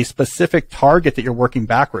target that you're working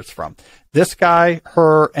backwards from. This guy,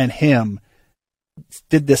 her, and him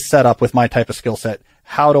did this setup with my type of skill set.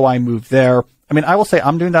 How do I move there? I mean, I will say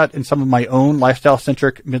I'm doing that in some of my own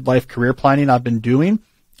lifestyle-centric midlife career planning I've been doing.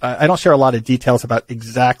 I don't share a lot of details about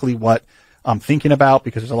exactly what I'm thinking about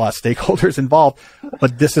because there's a lot of stakeholders involved,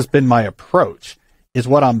 but this has been my approach, is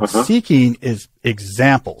what I'm seeking is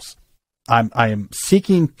examples. I am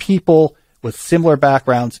seeking people with similar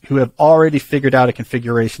backgrounds who have already figured out a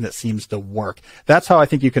configuration that seems to work. That's how I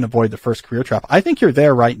think you can avoid the first career trap. I think you're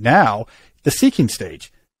there right now, the seeking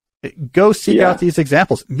stage. Go seek out these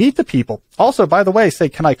examples. Meet the people. Also, by the way, say,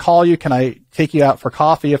 can I call you? Can I take you out for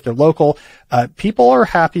coffee if they're local? People are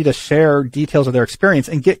happy to share details of their experience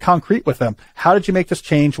and get concrete with them. How did you make this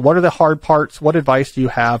change? What are the hard parts? What advice do you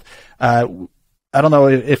have? I don't know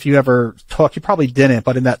if you ever took, you probably didn't,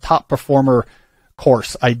 but in that top performer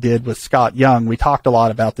course I did with Scott Young, we talked a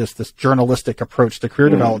lot about this journalistic approach to career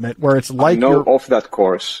development, where it's like I know of that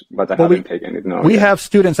course, but I haven't taken it. No, we have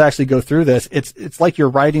students actually go through this. It's like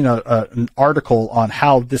you're writing an article on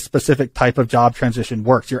how this specific type of job transition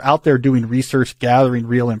works. You're out there doing research, gathering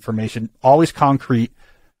real information, always concrete,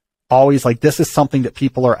 always like this is something that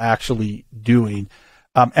people are actually doing.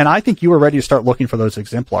 And I think you were ready to start looking for those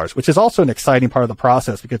exemplars, which is also an exciting part of the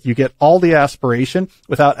process because you get all the aspiration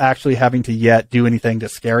without actually having to yet do anything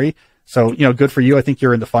that's scary. So, good for you. I think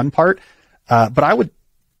you're in the fun part. But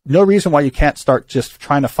no reason why you can't start just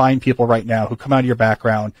trying to find people right now who come out of your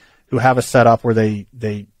background, who have a setup where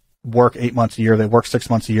they work 8 months a year, they work 6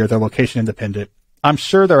 months a year, they're location independent. I'm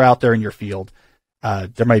sure they're out there in your field.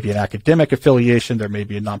 There might be an academic affiliation. There may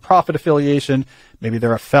be a nonprofit affiliation. Maybe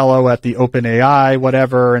they're a fellow at the OpenAI,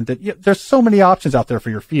 whatever. And there's so many options out there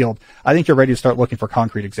for your field. I think you're ready to start looking for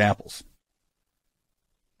concrete examples.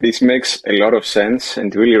 This makes a lot of sense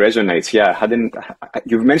and really resonates. Yeah,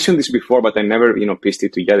 you've mentioned this before, but I never, pieced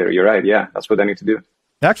it together. You're right. Yeah, that's what I need to do.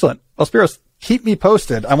 Excellent. Well, Sypros, keep me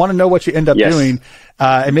posted. I want to know what you end up doing.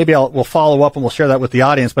 And maybe we'll follow up and we'll share that with the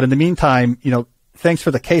audience. But in the meantime, thanks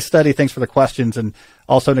for the case study. Thanks for the questions, and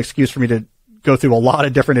also an excuse for me to go through a lot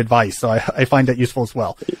of different advice. So I find that useful as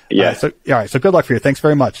well. Yeah. All right. So good luck for you. Thanks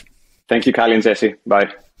very much. Thank you, Callie and Jesse.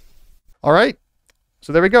 Bye. All right.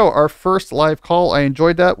 So there we go. Our first live call. I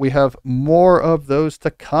enjoyed that. We have more of those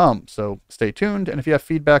to come. So stay tuned. And if you have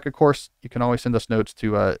feedback, of course, you can always send us notes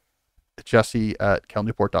to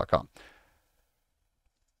jesse@calnewport.com.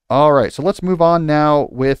 All right. So let's move on now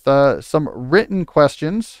with some written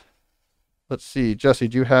questions. Let's see, Jesse,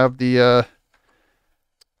 do you have the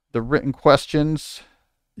written questions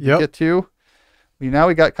to get to? We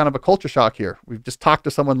got kind of a culture shock here. We've just talked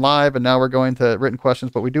to someone live, and now we're going to written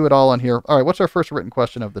questions, but we do it all on here. All right, what's our first written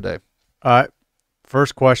question of the day?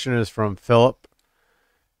 First question is from Philip.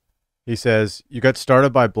 He says, you got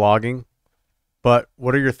started by blogging, but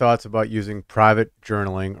what are your thoughts about using private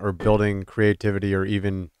journaling or building creativity or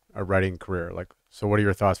even a writing career? So what are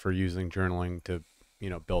your thoughts for using journaling to,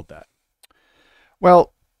 build that?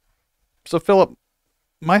 Well, so Philip,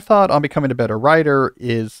 my thought on becoming a better writer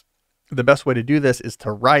is the best way to do this is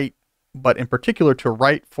to write, but in particular to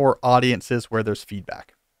write for audiences where there's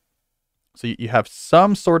feedback. So you have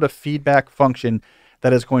some sort of feedback function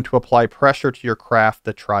that is going to apply pressure to your craft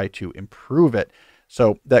to try to improve it.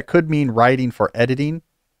 So that could mean writing for editing.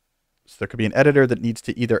 So there could be an editor that needs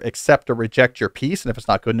to either accept or reject your piece, and if it's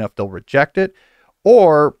not good enough, they'll reject it,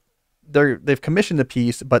 or they've commissioned the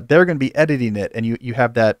piece, but they're going to be editing it, and you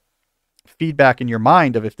have that feedback in your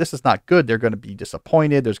mind of if this is not good, they're going to be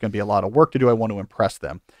disappointed. There's going to be a lot of work to do. I want to impress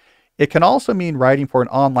them. It can also mean writing for an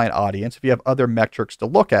online audience if you have other metrics to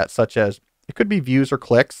look at, such as it could be views or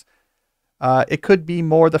clicks. It could be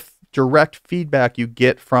more the direct feedback you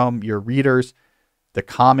get from your readers, the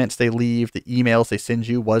comments they leave, the emails they send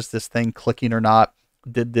you. Was this thing clicking or not?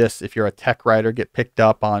 Did this, if you're a tech writer, get picked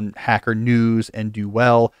up on Hacker News and do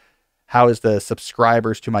well? How is the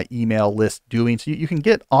subscribers to my email list doing? So you can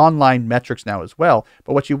get online metrics now as well.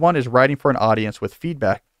 But what you want is writing for an audience with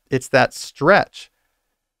feedback. It's that stretch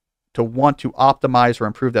to want to optimize or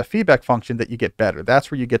improve that feedback function that you get better. That's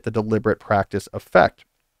where you get the deliberate practice effect.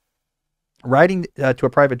 Writing to a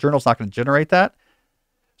private journal is not going to generate that.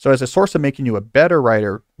 So as a source of making you a better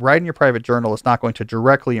writer, writing your private journal is not going to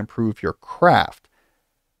directly improve your craft.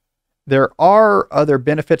 There are other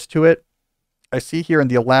benefits to it. I see here in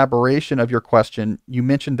the elaboration of your question, you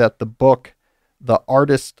mentioned that the book, The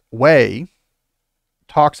Artist Way,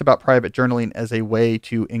 talks about private journaling as a way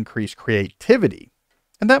to increase creativity.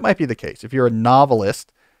 And that might be the case. If you're a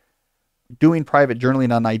novelist, doing private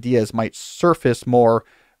journaling on ideas might surface more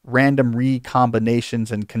random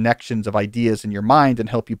recombinations and connections of ideas in your mind and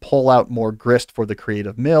help you pull out more grist for the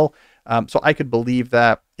creative mill. So I could believe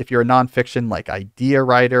that. If you're a nonfiction like idea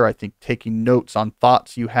writer, I think taking notes on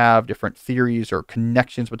thoughts you have, different theories or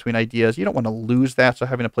connections between ideas, you don't want to lose that. So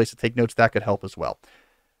having a place to take notes, that could help as well.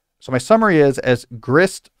 So my summary is, as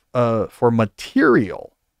grist for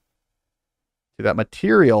material, to that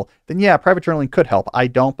material, then yeah, private journaling could help. I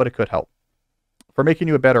don't, but it could help. For making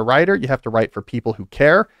you a better writer, you have to write for people who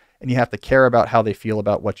care, and you have to care about how they feel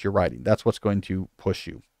about what you're writing. That's what's going to push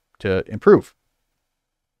you to improve.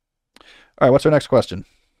 All right, what's our next question?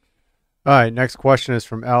 All right, next question is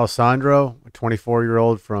from Alessandro, a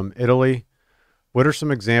 24-year-old from Italy. What are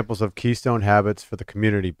some examples of keystone habits for the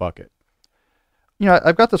community bucket? You know,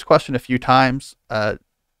 I've got this question a few times.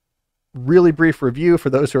 Really brief review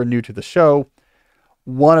for those who are new to the show.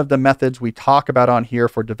 One of the methods we talk about on here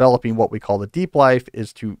for developing what we call the deep life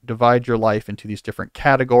is to divide your life into these different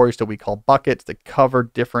categories that we call buckets that cover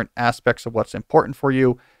different aspects of what's important for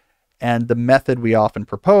you. And the method we often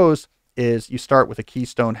propose is you start with a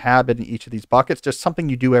keystone habit in each of these buckets, just something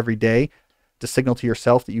you do every day to signal to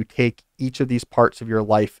yourself that you take each of these parts of your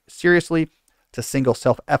life seriously, to signal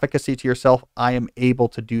self-efficacy to yourself. I am able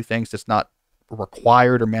to do things that's not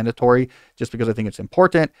required or mandatory just because I think it's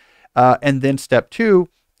important. And then step two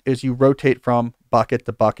is you rotate from bucket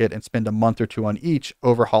to bucket and spend a month or two on each,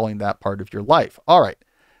 overhauling that part of your life. All right.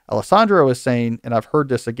 Alessandro is saying, and I've heard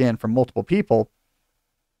this again from multiple people,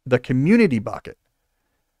 the community bucket.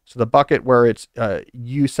 So the bucket where it's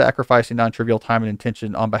you sacrificing non-trivial time and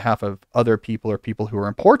intention on behalf of other people or people who are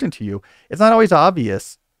important to you. It's not always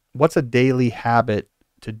obvious what's a daily habit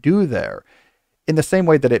to do there. In the same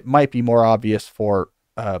way that it might be more obvious for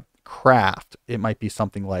craft, it might be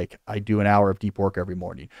something like I do an hour of deep work every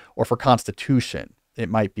morning. Or for constitution, it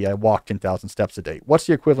might be I walk 10,000 steps a day. What's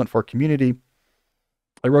the equivalent for community?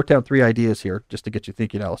 I wrote down 3 ideas here just to get you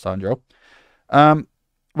thinking, Alessandro.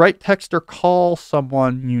 Write, text, or call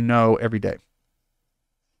someone you know every day.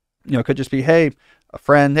 You know, it could just be, hey, a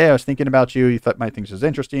friend, hey, I was thinking about you. You might think this is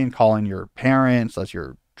interesting. Calling your parents as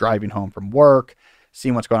you're driving home from work,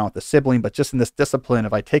 seeing what's going on with the sibling. But just in this discipline,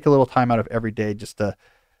 if I take a little time out of every day just to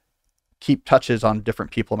keep touches on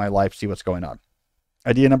different people in my life, see what's going on.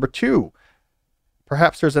 Idea number 2,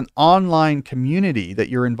 perhaps there's an online community that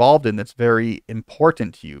you're involved in that's very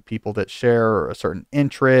important to you. People that share a certain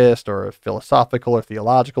interest or a philosophical or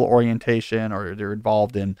theological orientation, or they're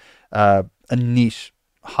involved in a niche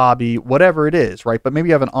hobby, whatever it is, right? But maybe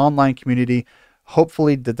you have an online community,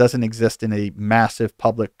 hopefully that doesn't exist in a massive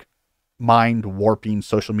public mind warping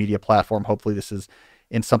social media platform. Hopefully this is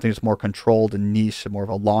in something that's more controlled and niche, more of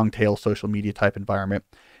a long tail social media type environment.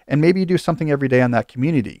 And maybe you do something every day on that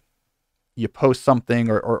community. You post something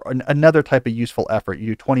or another type of useful effort. You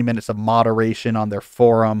do 20 minutes of moderation on their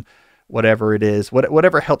forum, whatever it is,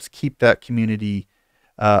 whatever helps keep that community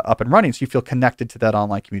up and running. So you feel connected to that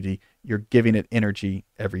online community. You're giving it energy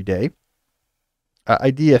every day.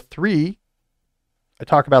 Idea 3, I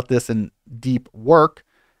talk about this in deep work.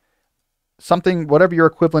 Something, whatever your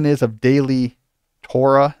equivalent is of daily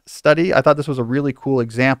Torah study. I thought this was a really cool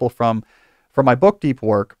example from my book, Deep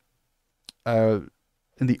Work.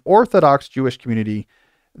 In the Orthodox Jewish community,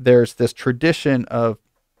 there's this tradition of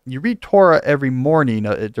you read Torah every morning.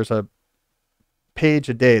 There's a page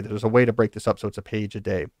a day. There's a way to break this up so it's a page a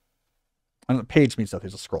day. And page means nothing,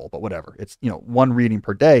 it's a scroll, but whatever. It's, one reading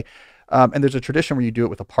per day. And there's a tradition where you do it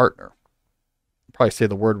with a partner. I'll probably say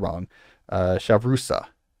the word wrong. Shavrusa.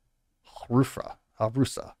 Rufra.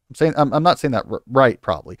 Harusa. I'm not saying that right,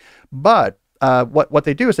 probably, but what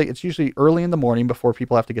they do is it's usually early in the morning before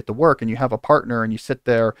people have to get to work, and you have a partner, and you sit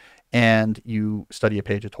there and you study a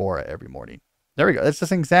page of Torah every morning. There we go. That's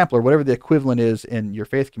just an example, or whatever the equivalent is in your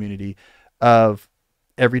faith community, of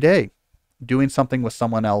every day doing something with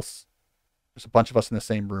someone else. There's a bunch of us in the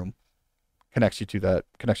same room. Connects you to that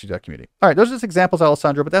community. All right, those are just examples,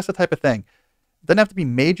 Alessandro, but that's the type of thing. It doesn't have to be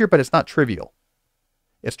major, but it's not trivial.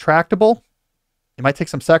 It's tractable. It might take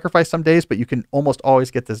some sacrifice some days, but you can almost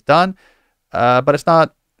always get this done. But it's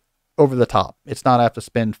not over the top. It's not I have to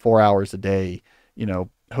spend 4 hours a day,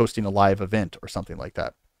 hosting a live event or something like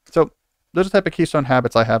that. So those are the type of keystone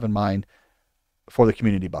habits I have in mind for the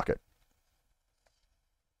community bucket.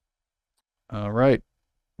 All right.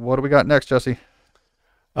 What do we got next, Jesse?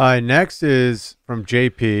 Next is from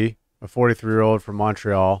JP, a 43-year-old from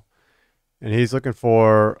Montreal, and he's looking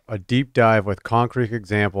for a deep dive with concrete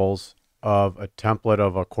examples of a template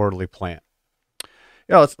of a quarterly plan.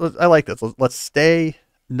 Yeah, I like this. Let's stay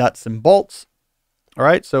nuts and bolts. All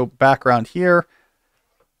right, so background here.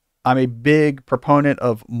 I'm a big proponent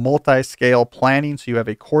of multi-scale planning. So you have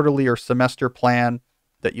a quarterly or semester plan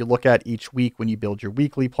that you look at each week when you build your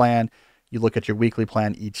weekly plan. You look at your weekly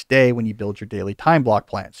plan each day when you build your daily time block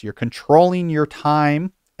plan. So you're controlling your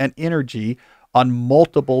time and energy on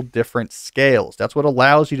multiple different scales. That's what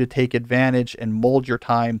allows you to take advantage and mold your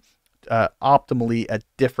time optimally at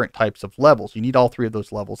different types of levels. You need all three of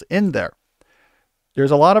those levels in there.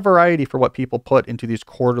 There's a lot of variety for what people put into these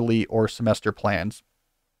quarterly or semester plans.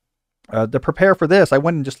 To prepare for this, I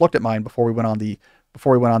went and just looked at mine before we went on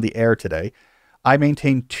the air today. I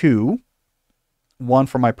maintain two, one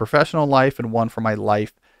for my professional life and one for my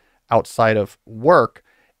life outside of work.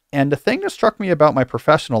 And the thing that struck me about my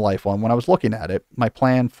professional life one, when I was looking at it, my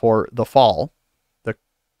plan for the fall, the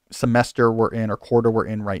semester we're in or quarter we're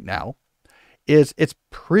in right now, is it's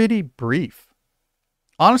pretty brief.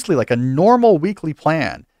 Honestly, like a normal weekly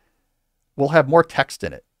plan will have more text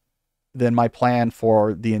in it than my plan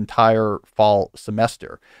for the entire fall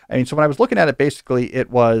semester. I mean, so when I was looking at it, basically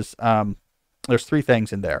it was, there's three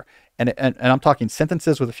things in there. And I'm talking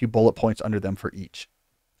sentences with a few bullet points under them for each.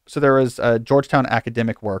 So there was Georgetown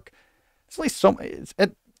academic work. It's at least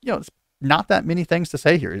it's not that many things to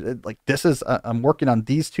say here. I'm working on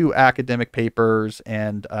these two academic papers,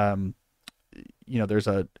 and there's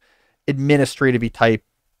a administrative-y type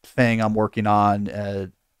thing I'm working on.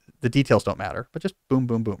 The details don't matter, but just boom,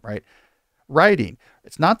 boom, boom, right? Writing.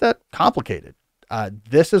 It's not that complicated.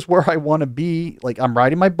 This is where I want to be. Like, I'm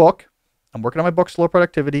writing my book. I'm working on my book, Slow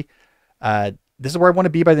Productivity. This is where I want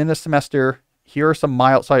to be by the end of the semester. Here are some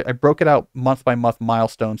so I broke it out month by month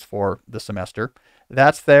milestones for the semester.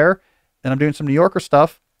 That's there. And I'm doing some New Yorker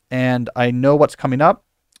stuff, and I know what's coming up,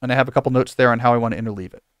 and I have a couple notes there on how I want to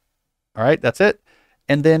interleave it. All right, that's it.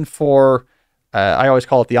 And then for, I always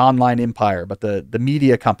call it the online empire, but the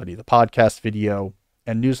media company, the podcast, video,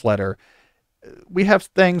 and newsletter, we have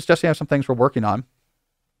things, Jesse has some things we're working on.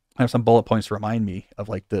 I have some bullet points to remind me of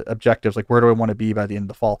like the objectives, like where do I want to be by the end of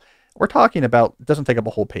the fall? We're talking about, it doesn't take up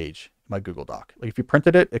a whole page in my Google Doc. Like if you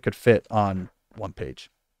printed it, it could fit on one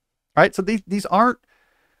page. All right, so these aren't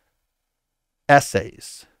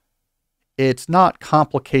essays. It's not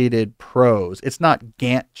complicated prose. It's not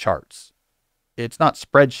Gantt charts. It's not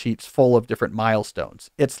spreadsheets full of different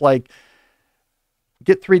milestones. It's like,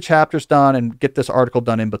 get 3 chapters done and get this article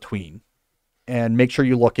done in between. And make sure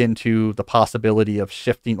you look into the possibility of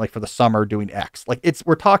shifting, like for the summer, doing X. Like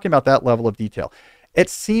we're talking about that level of detail. It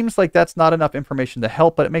seems like that's not enough information to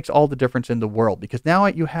help, but it makes all the difference in the world, because now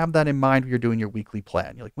you have that in mind when you're doing your weekly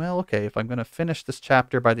plan. You're like, well, okay, if I'm going to finish this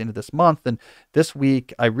chapter by the end of this month, then this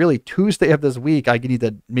week, Tuesday of this week, I need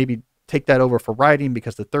to maybe take that over for writing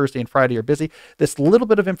because the Thursday and Friday are busy. This little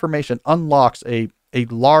bit of information unlocks a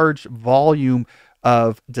large volume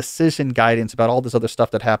of decision guidance about all this other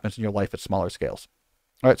stuff that happens in your life at smaller scales.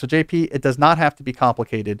 All right, so JP, it does not have to be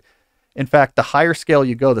complicated. In fact, the higher scale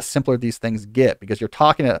you go, the simpler these things get, because you're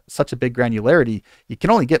talking at such a big granularity. You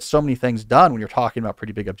can only get so many things done when you're talking about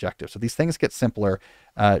pretty big objectives. So these things get simpler.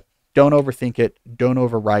 Don't overthink it. Don't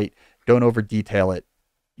overwrite. Don't over detail it.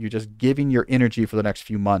 You're just giving your energy for the next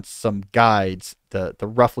few months some guides to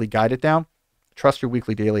roughly guide it down. Trust your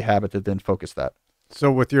weekly daily habit to then focus that.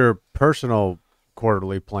 So with your personal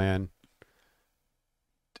quarterly plan,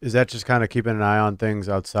 is that just kind of keeping an eye on things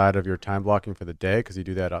outside of your time blocking for the day, because you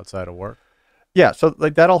do that outside of work? Yeah, so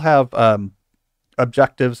like that'll have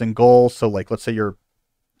objectives and goals. So like, let's say you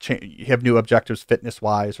have new objectives fitness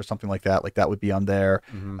wise or something like that. Like that would be on there.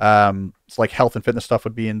 Mm-hmm. So like health and fitness stuff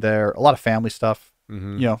would be in there. A lot of family stuff.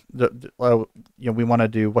 Mm-hmm. We want to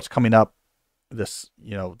do what's coming up this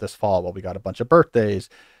fall. Well, we got a bunch of birthdays.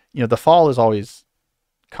 The fall is always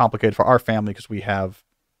complicated for our family because we have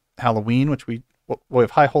Halloween, which we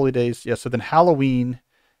have high holy days. Yeah. So then Halloween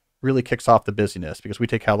really kicks off the busyness because we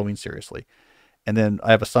take Halloween seriously. And then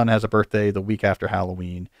I have a son has a birthday the week after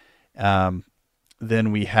Halloween.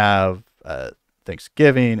 Then we have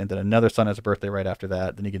Thanksgiving, and then another son has a birthday right after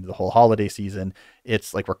that. Then you get into the whole holiday season.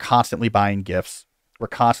 It's like we're constantly buying gifts. We're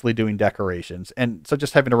constantly doing decorations. And so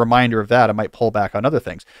just having a reminder of that, I might pull back on other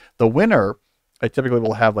things. The winter, I typically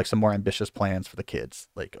will have like some more ambitious plans for the kids.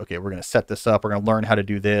 Like, okay, we're going to set this up. We're going to learn how to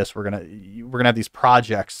do this. We're going to have these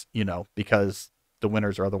projects, because the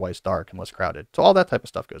winters are otherwise dark and less crowded. So all that type of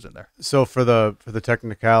stuff goes in there. So for the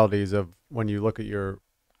technicalities of when you look at your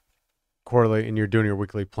quarterly and you're doing your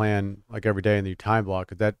weekly plan like every day and you time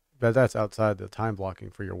block, that's outside the time blocking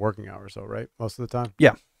for your working hours though, right? Most of the time?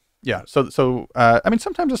 Yeah. Yeah. So I mean,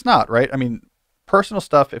 sometimes it's not, right? I mean, personal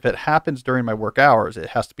stuff, if it happens during my work hours,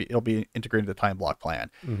 it'll be integrated into the time block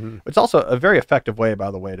plan. Mm-hmm. It's also a very effective way,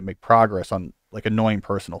 by the way, to make progress on like annoying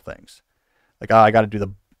personal things. Like, I got to do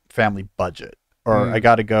the family budget, or I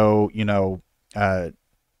got to go, we're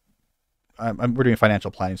doing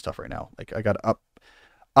financial planning stuff right now. Like, I got to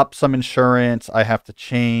up some insurance. I have to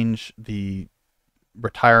change the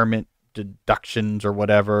retirement deductions or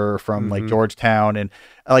whatever from like Georgetown. And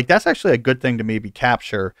like, that's actually a good thing to maybe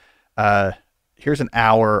capture. Here's an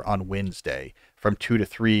hour on Wednesday from 2 to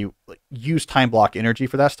 3, like, use time block energy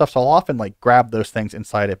for that stuff. So I'll often like grab those things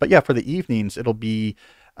inside it. But yeah, for the evenings, it'll be,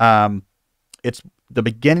 it's the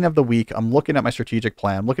beginning of the week. I'm looking at my strategic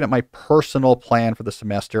plan. I'm looking at my personal plan for the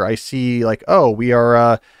semester. I see like, oh,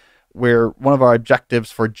 where one of our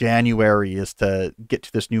objectives for January is to get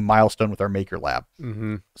to this new milestone with our Maker Lab.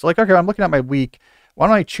 Mm-hmm. So like, okay, I'm looking at my week. Why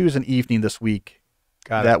don't I choose an evening this week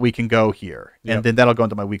that we can go here? And then that'll go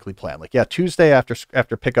into my weekly plan. Like, yeah, Tuesday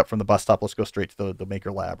after pickup from the bus stop, let's go straight to the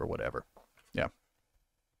Maker Lab or whatever. Yeah.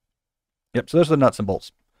 Yep. So those are the nuts and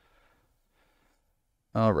bolts.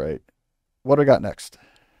 All right. What do we got next?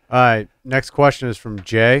 All right. Next question is from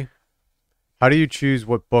Jay. How do you choose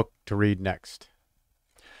what book to read next?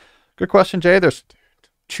 Good question, Jay. There's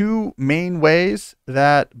two main ways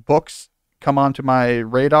that books come onto my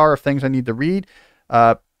radar of things I need to read.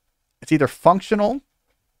 It's either functional,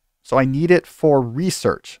 so I need it for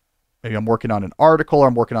research. Maybe I'm working on an article or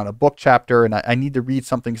I'm working on a book chapter and I need to read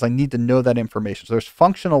something because I need to know that information. So there's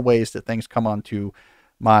functional ways that things come onto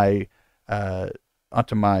my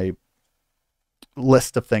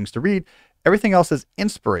list of things to read. Everything else is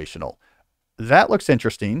inspirational. That looks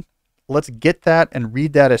interesting. Let's get that and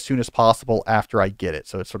read that as soon as possible after I get it.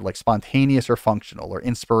 So it's sort of like spontaneous or functional, or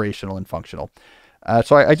inspirational and functional.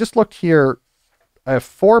 So I just looked here. I have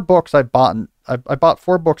 4 books I bought. I bought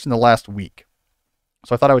 4 books in the last week.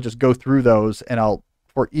 So I thought I would just go through those, and I'll,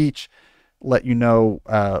 for each, let you know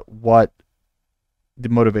what the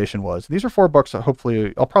motivation was. These are 4 books. So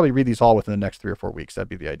hopefully I'll probably read these all within the next 3 or 4 weeks. That'd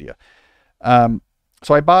be the idea.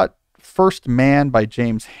 So I bought First Man by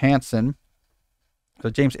James Hansen. So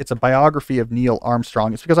James, it's a biography of Neil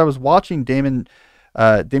Armstrong. It's because I was watching Damien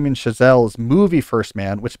Chazelle's movie First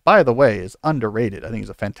Man, which, by the way, is underrated. I think it's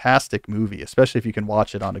a fantastic movie, especially if you can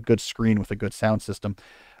watch it on a good screen with a good sound system.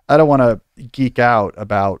 I don't want to geek out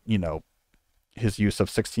about, his use of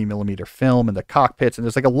 16 millimeter film in the cockpits. And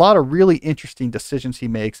there's like a lot of really interesting decisions he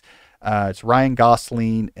makes. It's Ryan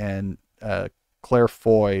Gosling and Claire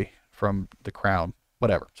Foy from The Crown,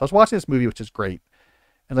 whatever. So I was watching this movie, which is great.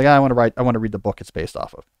 And like, I want to read the book it's based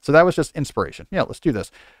off of. So that was just inspiration. Yeah, let's do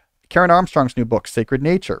this. Karen Armstrong's new book, Sacred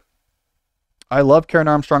Nature. I love Karen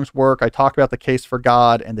Armstrong's work. I talk about the case for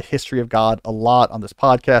God and the history of God a lot on this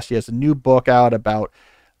podcast. She has a new book out about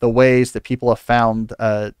the ways that people have found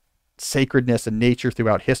sacredness in nature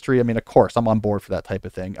throughout history. I mean, of course, I'm on board for that type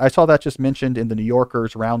of thing. I saw that just mentioned in the New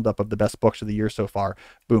Yorker's roundup of the best books of the year so far.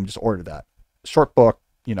 Boom, just ordered that. Short book,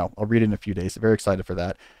 I'll read it in a few days. Very excited for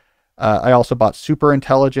that. I also bought Super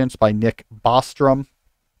Intelligence by Nick Bostrom.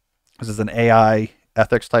 This is an AI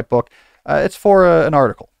ethics type book. It's for an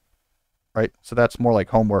article, right? So that's more like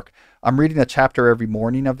homework. I'm reading a chapter every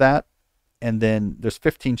morning of that. And then there's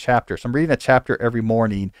 15 chapters. So I'm reading a chapter every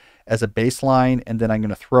morning as a baseline. And then I'm going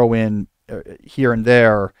to throw in here and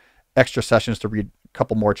there extra sessions to read a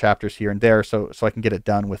couple more chapters here and there. So I can get it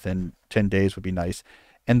done within 10 days would be nice.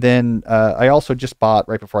 And then I also just bought,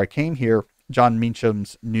 right before I came here, John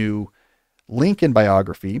Meacham's new Lincoln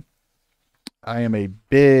biography. I am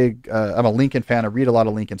I'm a Lincoln fan. I read a lot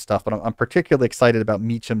of Lincoln stuff, but I'm particularly excited about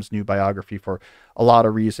Meacham's new biography for a lot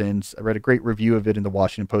of reasons. I read a great review of it in the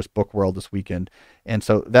Washington Post Book World this weekend. And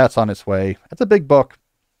so that's on its way. It's a big book.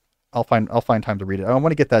 I'll find time to read it. I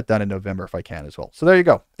want to get that done in November if I can as well. So there you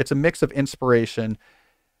go. It's a mix of inspiration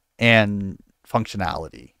and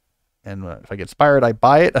functionality. And if I get inspired, I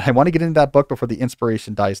buy it. I want to get into that book before the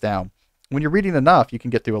inspiration dies down. When you're reading enough, you can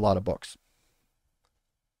get through a lot of books.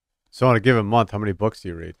 So on a given month, how many books do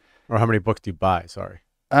you read? Or how many books do you buy? Sorry.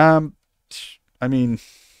 I mean,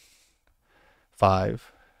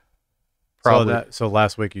 5. Probably. So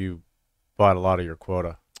last week you bought a lot of your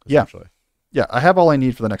quota. Yeah. Essentially. Yeah, I have all I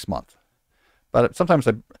need for the next month. But sometimes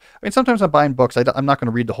I'm buying books. I'm not going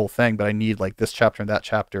to read the whole thing, but I need like this chapter and that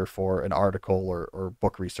chapter for an article or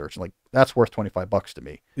book research. Like that's worth $25 to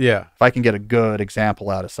me. Yeah. If I can get a good example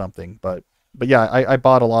out of something. But yeah, I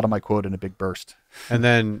bought a lot of my quota in a big burst. And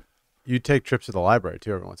then you take trips to the library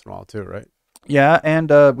too every once in a while too, right? Yeah, and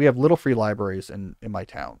we have little free libraries in my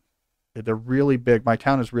town. They're really big. My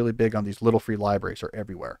town is really big on these little free libraries. They're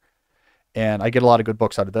everywhere. And I get a lot of good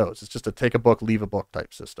books out of those. It's just a take a book, leave a book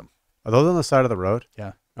type system. Are those on the side of the road?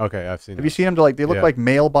 Yeah. Okay, I've seen. Have you seen them? They look like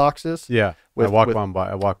mailboxes. Yeah.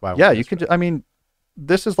 I walk by. Yeah, you can. I mean,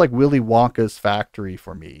 this is like Willy Wonka's factory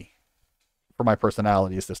for me. For my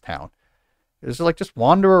personality, is this town? It's like just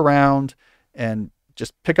wander around and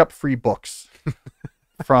just pick up free books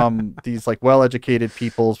from these like well-educated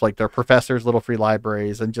people's, like their professors' little free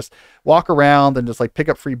libraries, and just walk around and just like pick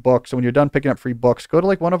up free books. And when you're done picking up free books, go to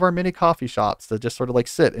like one of our mini coffee shops to just sort of like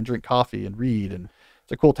sit and drink coffee and read. And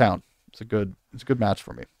it's a cool town. It's a good match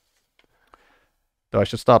for me. Though I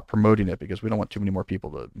should stop promoting it because we don't want too many more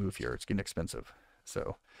people to move here. It's getting expensive.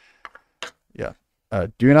 So yeah,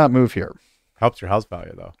 do not move here. Helps your house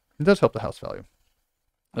value though. It does help the house value.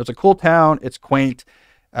 It's a cool town. It's quaint.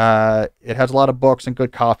 It has a lot of books and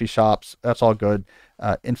good coffee shops. That's all good.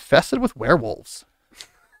 Infested with werewolves.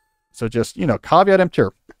 So just, caveat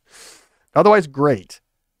emptor. Otherwise, great.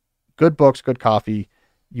 Good books, good coffee.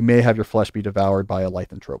 You may have your flesh be devoured by a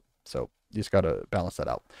lycanthrope. So you just got to balance that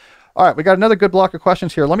out. All right, we got another good block of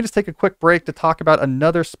questions here. Let me just take a quick break to talk about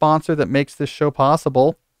another sponsor that makes this show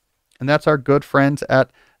possible. And that's our good friends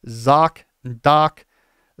at ZocDoc.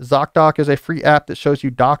 ZocDoc is a free app that shows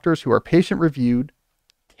you doctors who are patient reviewed,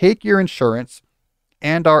 take your insurance,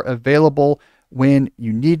 and are available when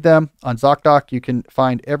you need them. On ZocDoc, you can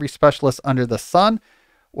find every specialist under the sun,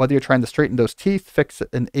 whether you're trying to straighten those teeth, fix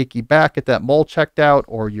an achy back, get that mole checked out,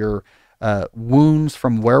 or your wounds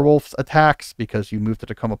from werewolves attacks because you moved to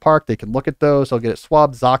Tacoma Park. They can look at those. They'll get it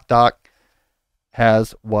swabbed. ZocDoc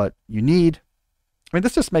has what you need. I mean,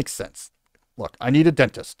 this just makes sense. Look, I need a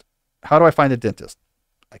dentist. How do I find a dentist?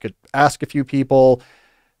 I could ask a few people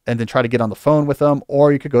and then try to get on the phone with them,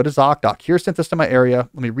 or you could go to ZocDoc. Here's dentist in my area.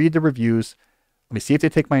 Let me read the reviews. Let me see if they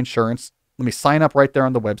take my insurance. Let me sign up right there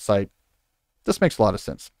on the website. This makes a lot of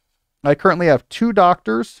sense. I currently have 2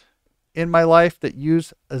 doctors in my life that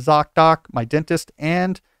use ZocDoc, my dentist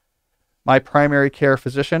and my primary care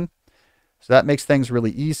physician. So that makes things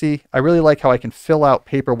really easy. I really like how I can fill out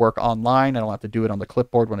paperwork online. I don't have to do it on the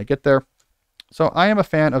clipboard when I get there. So I am a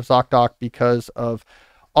fan of ZocDoc because of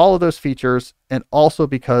all of those features, and also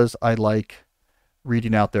because I like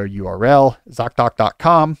reading out their URL,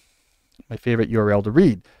 ZocDoc.com, my favorite URL to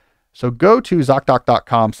read. So go to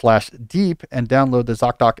ZocDoc.com/deep and download the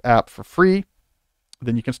ZocDoc app for free.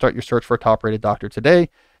 Then you can start your search for a top-rated doctor today.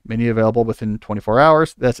 Many available within 24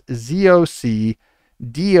 hours. That's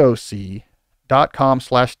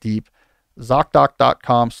ZocDoc.com/deep,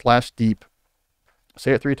 ZocDoc.com/deep.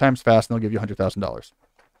 Say it 3 times fast and they'll give you $100,000.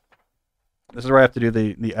 This is where I have to do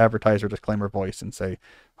the advertiser disclaimer voice and say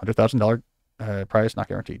 $100,000 price not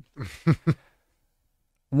guaranteed.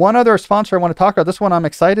 One other sponsor I want to talk about, this one I'm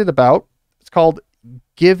excited about. It's called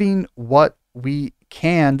Giving What We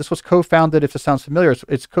Can. This was co-founded, if it sounds familiar,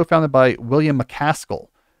 it's co-founded by William McCaskill,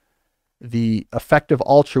 the effective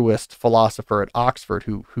altruist philosopher at Oxford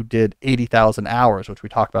who did 80,000 hours, which we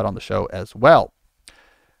talked about on the show as well.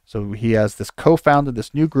 So he has this co-founded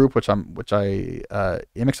this new group, which I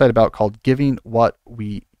am excited about, called Giving What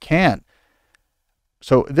We Can.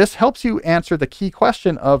 So this helps you answer the key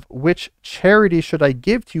question of which charity should I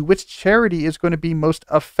give to? Which charity is going to be most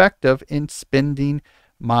effective in spending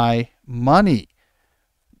my money?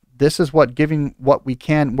 This is what Giving What We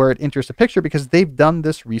Can, where it enters the picture, because they've done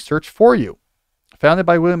this research for you. Founded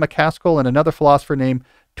by William McCaskill and another philosopher named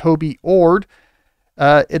Toby Ord.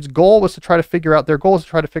 Their goal was to try to figure out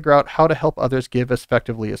how to help others give as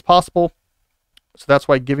effectively as possible. So that's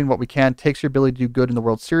why Giving What We Can takes your ability to do good in the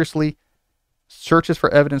world seriously, searches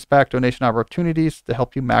for evidence-backed donation opportunities to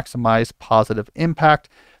help you maximize positive impact.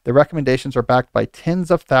 The recommendations are backed by tens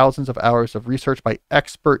of thousands of hours of research by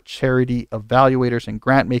expert charity evaluators and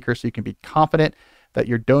grant makers, so you can be confident that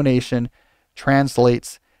your donation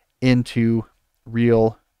translates into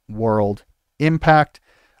real world impact.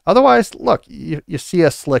 Otherwise, look, you see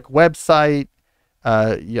a slick website,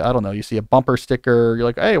 I don't know, you see a bumper sticker, you're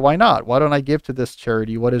like, hey, why not? Why don't I give to this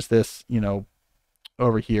charity? What is this,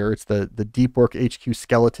 over here? It's the Deep Work HQ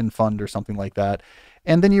Skeleton Fund or something like that.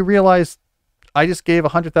 And then you realize, I just gave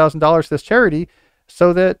 $100,000 to this charity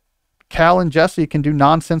so that Cal and Jesse can do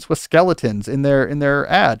nonsense with skeletons in their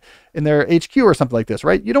ad, in their HQ or something like this,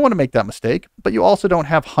 right? You don't want to make that mistake, but you also don't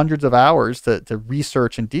have hundreds of hours to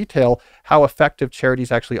research in detail how effective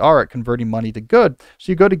charities actually are at converting money to good.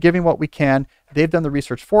 So you go to Giving What We Can. They've done the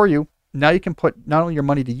research for you. Now you can put not only your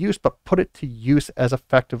money to use, but put it to use as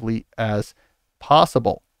effectively as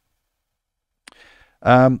possible.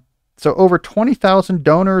 So over 20,000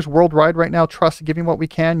 donors worldwide right now trust Giving What We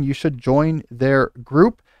Can. You should join their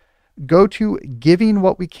group. Go to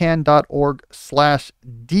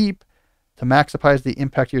givingwhatwecan.org/deep to maximize the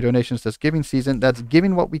impact of your donations this giving season. That's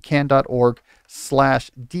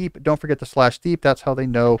givingwhatwecan.org/deep. Don't forget the /deep. That's how they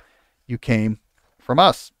know you came from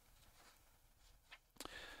us.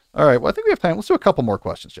 All right. Well, I think we have time. Let's do a couple more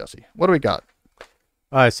questions, Jesse. What do we got?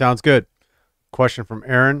 All right, sounds good. Question from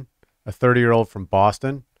Aaron, a 30-year-old from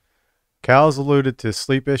Boston. Cal has alluded to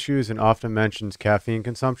sleep issues and often mentions caffeine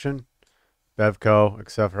consumption, Bevco,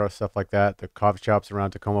 etc., stuff like that, the coffee shops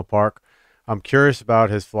around Tacoma Park. I'm curious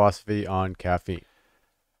about his philosophy on caffeine.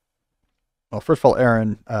 Well, first of all,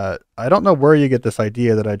 Aaron, I don't know where you get this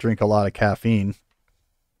idea that I drink a lot of caffeine.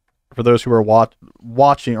 For those who are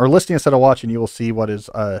watching or listening instead of watching, you will see what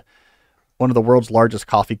is one of the world's largest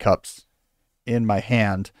coffee cups in my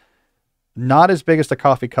hand. Not as big as the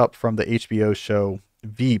coffee cup from the HBO show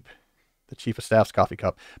Veep, the Chief of Staff's coffee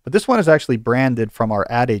cup. But this one is actually branded from our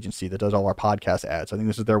ad agency that does all our podcast ads. I think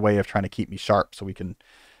this is their way of trying to keep me sharp so we can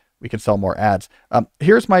sell more ads.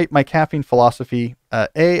 Here's my caffeine philosophy.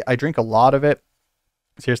 I drink a lot of it.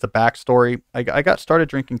 So here's the backstory. I got started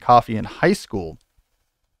drinking coffee in high school.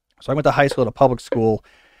 So I went to high school at a public school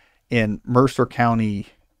in Mercer County,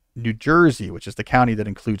 New Jersey, which is the county that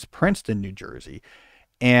includes Princeton, New Jersey.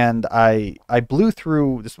 And I blew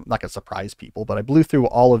through, this is not going to surprise people, but I blew through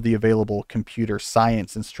all of the available computer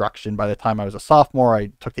science instruction by the time I was a sophomore.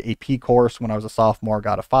 I took the AP course when I was a sophomore,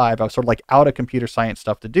 got a 5. I was sort of like out of computer science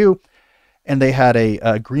stuff to do. And they had a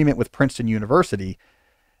agreement with Princeton University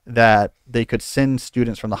that they could send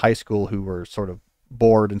students from the high school who were sort of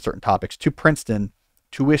bored in certain topics to Princeton,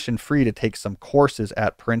 tuition free, to take some courses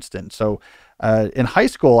at Princeton. So in high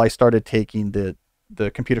school, I started taking the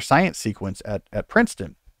computer science sequence at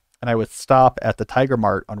Princeton, and I would stop at the Tiger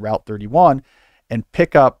Mart on Route 31 and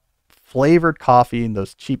pick up flavored coffee in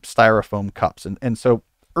those cheap styrofoam cups. And so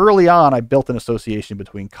early on, I built an association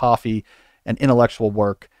between coffee and intellectual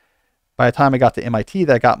work. By the time I got to MIT,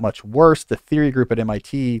 that got much worse. The theory group at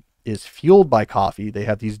MIT is fueled by coffee. They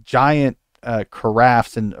have these giant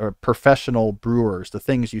carafes and professional brewers, the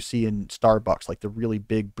things you see in Starbucks, like the really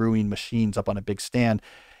big brewing machines up on a big stand.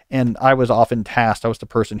 And I was often tasked, I was the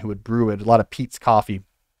person who would brew it, a lot of Peet's coffee.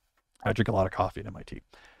 I drink a lot of coffee at MIT.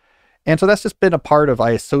 And so that's just been a part of,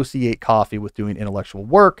 I associate coffee with doing intellectual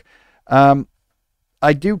work. I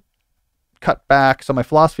do cut back. So my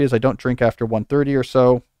philosophy is I don't drink after 1:30 or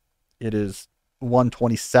so. It is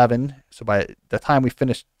 1:27. So by the time we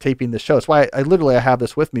finish taping the show, that's why I literally have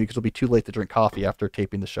this with me, because it'll be too late to drink coffee after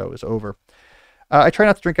taping the show is over. I try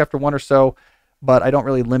not to drink after 1 or so, but I don't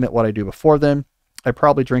really limit what I do before then. I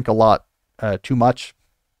probably drink a lot too much,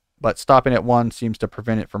 but stopping at 1 seems to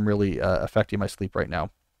prevent it from really affecting my sleep right now.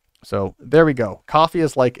 So there we go. Coffee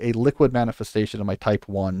is like a liquid manifestation of my type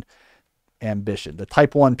 1 ambition. The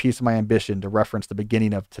type 1 piece of my ambition, to reference the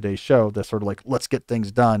beginning of today's show, the sort of like, let's get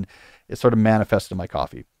things done, is sort of manifested in my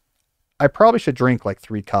coffee. I probably should drink like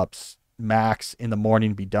 3 cups max in the morning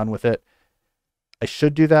and be done with it. I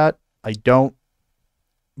should do that. I don't,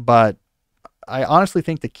 but I honestly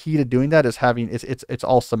think the key to doing that is having, it's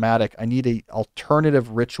all somatic. I need a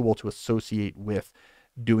alternative ritual to associate with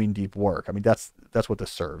doing deep work. I mean, that's what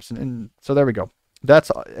this serves. And so there we go.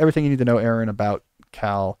 That's everything you need to know, Aaron, about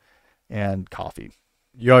Cal and coffee.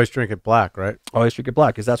 You always drink it black, right? I always drink it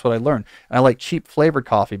black because that's what I learned. And I like cheap flavored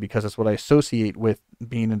coffee because it's what I associate with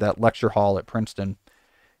being in that lecture hall at Princeton.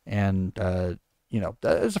 And,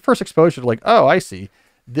 it's the first exposure to like, oh, I see.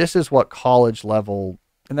 This is what college level,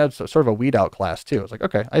 and that's sort of a weed out class too. It's like,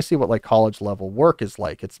 okay, I see what like college level work is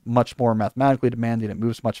like. It's much more mathematically demanding. It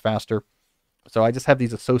moves much faster. So I just have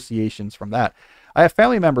these associations from that. I have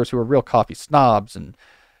family members who are real coffee snobs and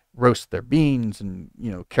roast their beans and,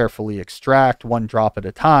 carefully extract 1 drop at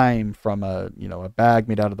a time from a bag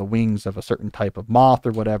made out of the wings of a certain type of moth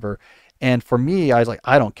or whatever. And for me, I was like,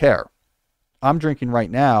 I don't care. I'm drinking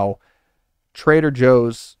right now Trader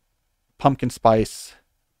Joe's pumpkin spice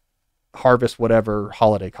Harvest whatever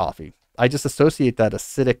holiday coffee. I just associate that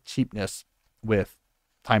acidic cheapness with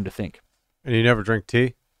time to think. And you never drink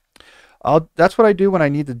tea? That's what I do when I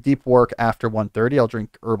need the deep work after 1:30. I'll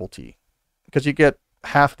drink herbal tea because you get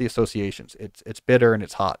half the associations. It's bitter and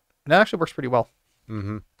it's hot, and that actually works pretty well.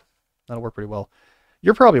 Mm-hmm. That'll work pretty well.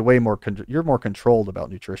 You're probably way more you're more controlled about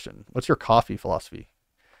nutrition. What's your coffee philosophy?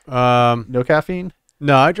 No caffeine?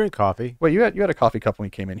 No, I drink coffee. Wait, you had a coffee cup when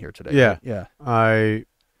you came in here today. Yeah. Right? Yeah.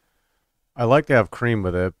 I like to have cream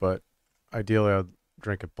with it, but ideally I'll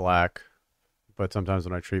drink it black. But sometimes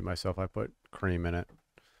when I treat myself, I put cream in it.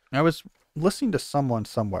 I was listening to someone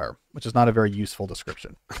somewhere, which is not a very useful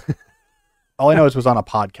description. All I know is it was on a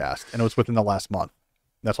podcast, and it was within the last month.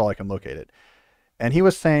 That's all I can locate it. And he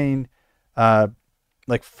was saying,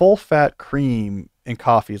 like full fat cream in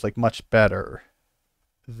coffee is like much better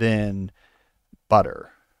than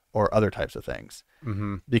butter or other types of things,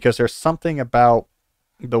 because there's something about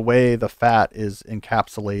the way the fat is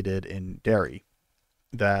encapsulated in dairy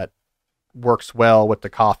that works well with the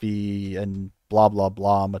coffee and blah, blah,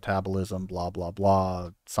 blah, metabolism, blah, blah,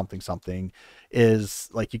 blah, something is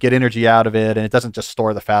like you get energy out of it and it doesn't just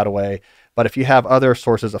store the fat away. But if you have other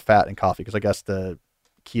sources of fat in coffee, because I guess the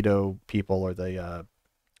keto people or the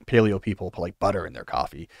paleo people put like butter in their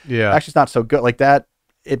coffee. Yeah. Actually, it's not so good. Like that,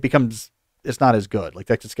 it's not as good. Like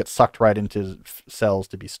that just gets sucked right into cells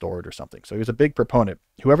to be stored or something. So he was a big proponent.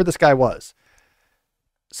 Whoever this guy was,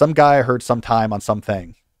 some guy I heard sometime on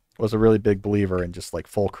something was a really big believer in just like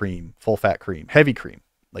full cream, full fat cream, heavy cream,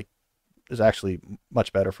 like is actually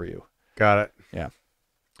much better for you. Got it. Yeah.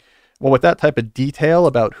 Well, with that type of detail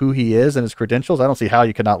about who he is and his credentials, I don't see how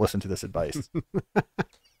you could not listen to this advice.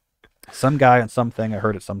 Some guy on something I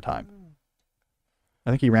heard at some time. I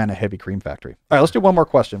think he ran a heavy cream factory. All right, let's do one more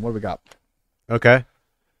question. What do we got? Okay.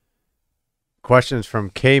 Questions from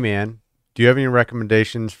K-Man. Do you have any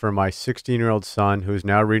recommendations for my 16-year-old son who is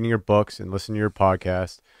now reading your books and listening to your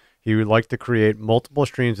podcast? He would like to create multiple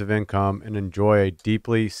streams of income and enjoy a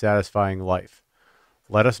deeply satisfying life.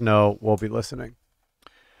 Let us know. We'll be listening.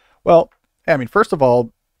 Well, I mean, first of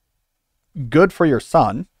all, good for your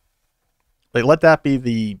son. Like, let that be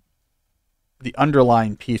the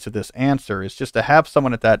underlying piece of this answer, is just to have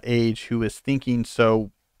someone at that age who is thinking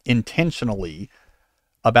so intentionally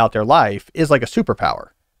about their life is like a superpower.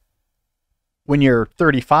 When you're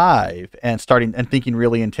 35 and starting and thinking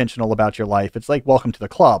really intentional about your life, it's like welcome to the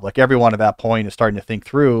club. Like everyone at that point is starting to think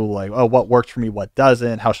through like, oh, what works for me, what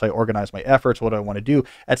doesn't, how should I organize my efforts, what do I want to do?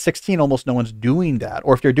 At 16, almost no one's doing that.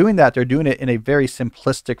 Or if they're doing that, they're doing it in a very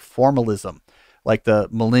simplistic formalism, like the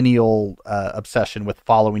millennial obsession with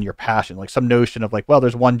following your passion, like some notion of like, well,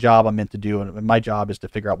 there's one job I'm meant to do and my job is to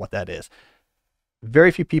figure out what that is.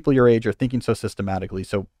 Very few people your age are thinking so systematically.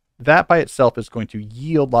 So that by itself is going to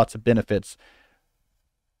yield lots of benefits,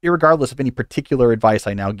 irregardless of any particular advice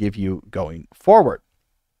I now give you going forward.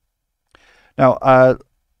 Now,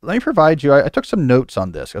 let me provide you, I took some notes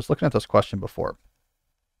on this. I was looking at this question before.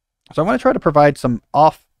 So I want to try to provide some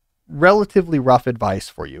relatively rough advice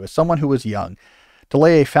for you as someone who is young, to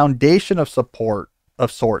lay a foundation of support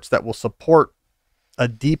of sorts that will support a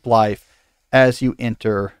deep life as you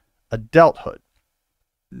enter adulthood.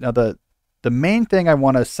 Now, the main thing I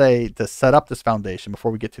want to say to set up this foundation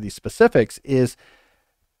before we get to these specifics is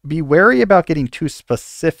be wary about getting too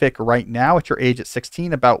specific right now at your age at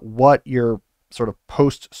 16 about what your sort of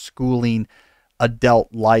post-schooling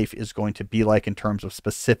adult life is going to be like in terms of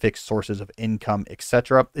specific sources of income,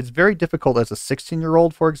 etc. It's very difficult as a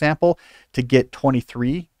 16-year-old, for example, to get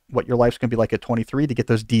 23, what your life's going to be like at 23, to get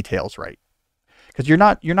those details right. Because you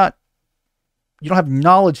don't have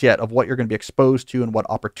knowledge yet of what you're going to be exposed to and what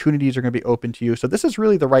opportunities are going to be open to you. So this is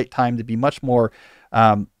really the right time to be much more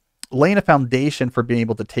laying a foundation for being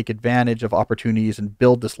able to take advantage of opportunities and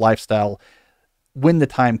build this lifestyle when the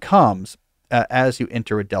time comes as you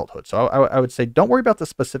enter adulthood. So I would say don't worry about the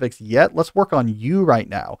specifics yet. Let's work on you right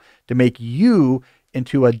now to make you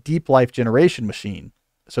into a deep life generation machine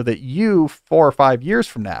so that you 4 or 5 years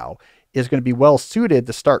from now is going to be well suited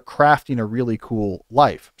to start crafting a really cool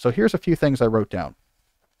life. So here's a few things I wrote down.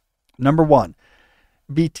 Number 1,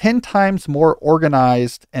 be 10 times more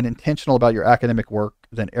organized and intentional about your academic work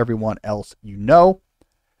than everyone else you know.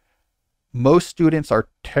 Most students are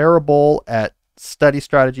terrible at study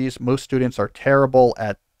strategies. Most students are terrible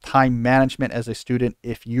at time management as a student.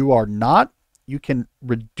 If you are not, you can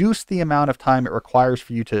reduce the amount of time it requires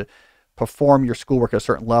for you to perform your schoolwork at a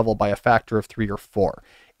certain level by a factor of 3 or 4.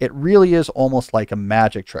 It really is almost like a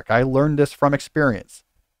magic trick. I learned this from experience.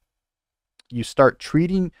 You start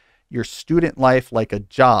treating your student life like a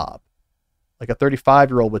job, like a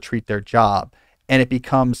 35-year-old would treat their job, and it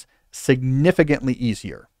becomes significantly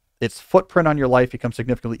easier. its footprint on your life becomes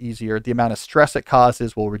significantly easier. The amount of stress it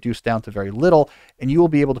causes will reduce down to very little, and you will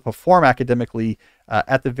be able to perform academically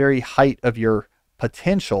at the very height of your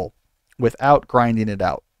potential without grinding it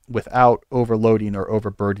out, without overloading or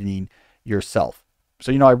overburdening yourself.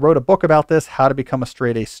 So, I wrote a book about this, How to Become a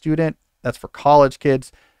Straight A Student. That's for college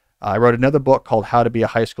kids. I wrote another book called How to Be a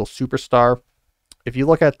High School Superstar. If you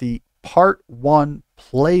look at the part 1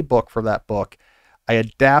 playbook for that book, I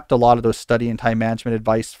adapt a lot of those study and time management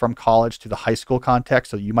advice from college to the high school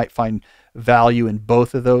context. So you might find value in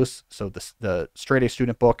both of those. So the Straight A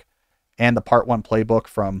Student book and the part 1 playbook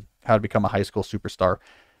from How to Become a High School Superstar.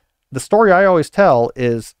 The story I always tell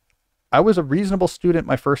is I was a reasonable student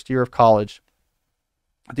my first year of college.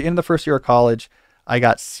 At the end of the first year of college, I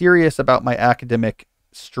got serious about my academic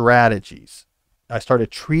strategies. I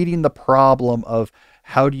started treating the problem of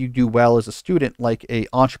how do you do well as a student like an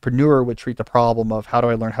entrepreneur would treat the problem of how do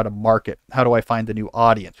I learn how to market? How do I find the new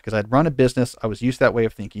audience? Because I'd run a business. I was used to that way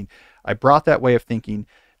of thinking. I brought that way of thinking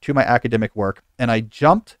to my academic work, and I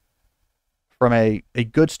jumped from a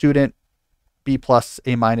good student, B plus,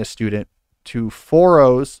 A minus student to 4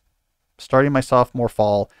 O's starting my sophomore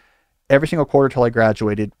fall, every single quarter till I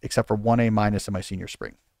graduated, except for 1 A minus in my senior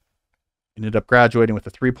spring. Ended up graduating with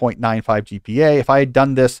a 3.95 GPA. If I had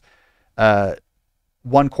done this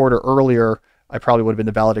 1 quarter earlier, I probably would have been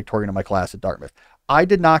the valedictorian of my class at Dartmouth. I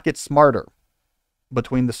did not get smarter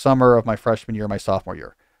between the summer of my freshman year and my sophomore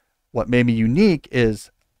year. What made me unique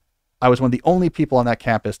is I was one of the only people on that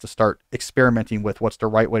campus to start experimenting with what's the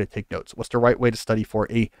right way to take notes, what's the right way to study for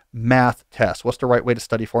a math test, what's the right way to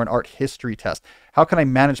study for an art history test, how can I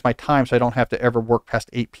manage my time so I don't have to ever work past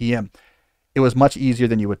 8 p.m. It was much easier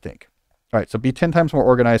than you would think. All right, so be 10 times more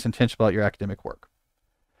organized and intentional about your academic work.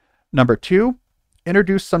 Number 2,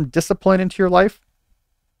 introduce some discipline into your life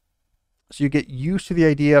so you get used to the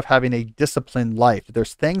idea of having a disciplined life.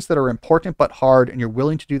 There's things that are important but hard, and you're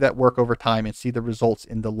willing to do that work over time and see the results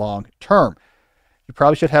in the long term. You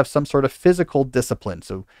probably should have some sort of physical discipline,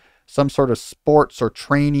 so some sort of sports or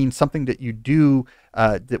training, something that you do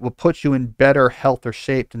that will put you in better health or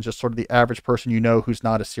shape than just sort of the average person who's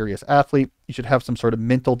not a serious athlete. You should have some sort of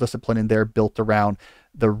mental discipline in there built around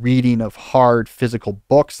the reading of hard physical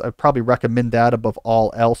books. I'd probably recommend that above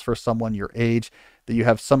all else for someone your age, that you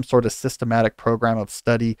have some sort of systematic program of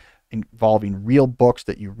study involving real books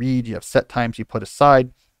that you read. You have set times you put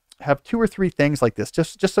aside. Have 2 or 3 things like this,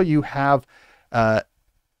 just so you have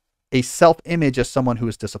a self-image as someone who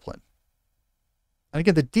is disciplined. And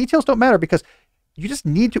again, the details don't matter because you just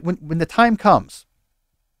need to, when the time comes,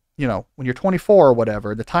 when you're 24 or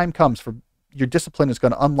whatever, the time comes for your discipline is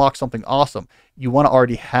going to unlock something awesome. You want to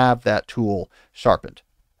already have that tool sharpened.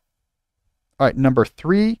 All right, number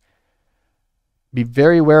 3, be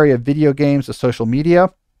very wary of video games, of social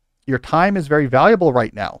media. Your time is very valuable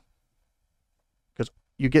right now because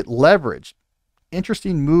you get leverage.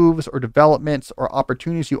 Interesting moves or developments or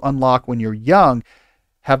opportunities you unlock when you're young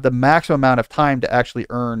have the maximum amount of time to actually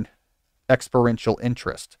earn experiential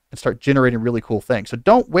interest and start generating really cool things. So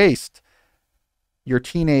don't waste your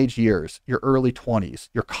teenage years, your early 20s,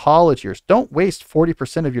 your college years. Don't waste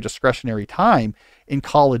 40% of your discretionary time in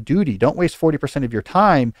Call of Duty. Don't waste 40% of your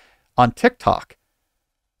time on TikTok.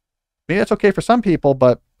 Maybe that's okay for some people,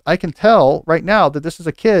 but I can tell right now that this is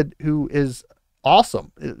a kid who is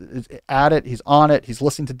awesome, is at it. He's on it. He's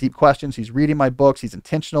listening to deep questions. He's reading my books. He's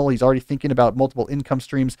intentional. He's already thinking about multiple income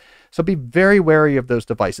streams. So be very wary of those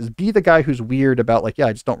devices. Be the guy who's weird about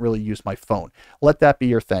I just don't really use my phone. Let that be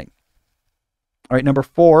your thing. All right, number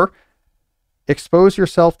 4, expose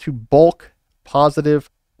yourself to bulk positive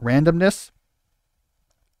randomness.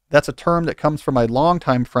 That's a term that comes from my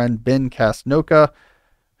longtime friend, Ben Casnocha,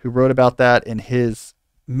 who wrote about that in his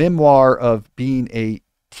memoir of being a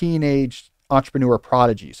teenage entrepreneur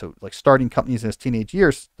prodigy. So starting companies in his teenage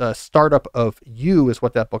years. Startup of You is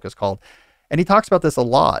what that book is called. And he talks about this a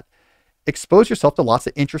lot. Expose yourself to lots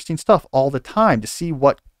of interesting stuff all the time to see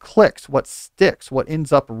what clicks, what sticks, what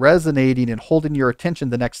ends up resonating and holding your attention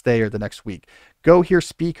the next day or the next week. Go hear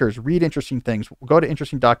speakers, read interesting things, go to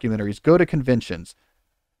interesting documentaries, go to conventions.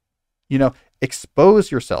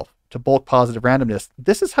 Expose yourself to bulk positive randomness.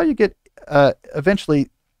 This is how you get eventually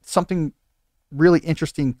something really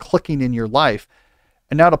interesting clicking in your life.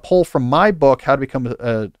 And now to pull from my book, How to Become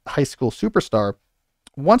a High School Superstar,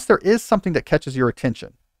 once there is something that catches your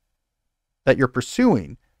attention that you're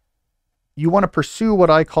pursuing, you want to pursue what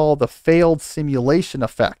I call the failed simulation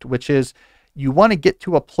effect, which is you want to get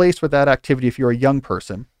to a place with that activity, if you're a young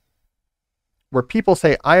person, where people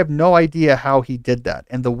say, I have no idea how he did that.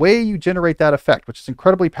 And the way you generate that effect, which is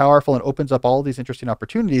incredibly powerful and opens up all these interesting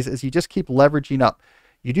opportunities, is you just keep leveraging up.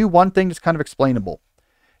 You do one thing that's kind of explainable.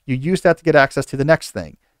 You use that to get access to the next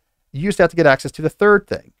thing. You use that to get access to the third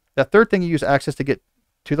thing. That third thing you use access to get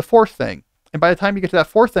to the fourth thing. And by the time you get to that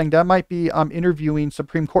fourth thing, that might be interviewing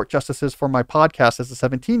Supreme Court justices for my podcast as a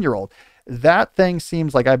 17-year-old. That thing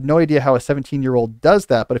seems like I have no idea how a 17-year-old does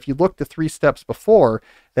that. But if you look the 3 steps before,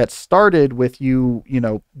 that started with you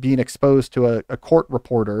being exposed to a court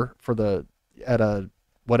reporter at an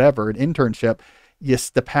internship. Yes,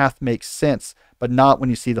 the path makes sense, but not when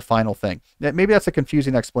you see the final thing. Maybe that's a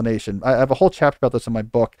confusing explanation. I have a whole chapter about this in my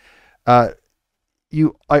book. I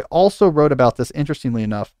also wrote about this, interestingly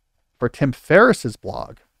enough, for Tim Ferriss's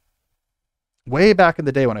blog way back in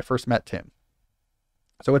the day when I first met Tim.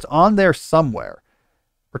 So it's on there somewhere.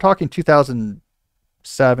 We're talking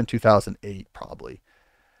 2007, 2008, probably.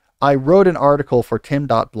 I wrote an article for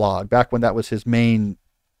tim.blog back when that was his main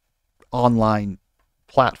online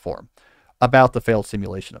platform about the failed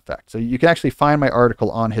simulation effect. So you can actually find my article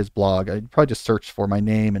on his blog. I'd probably just search for my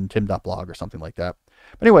name and tim.blog or something like that.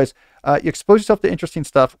 But anyways, you expose yourself to interesting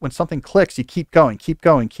stuff. When something clicks, you keep going, keep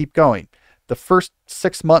going, keep going. The first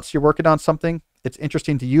 6 months you're working on something, it's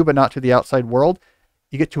interesting to you, but not to the outside world.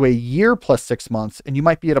 You get to a year plus 6 months, and you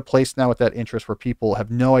might be at a place now with that interest where people have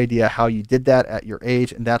no idea how you did that at your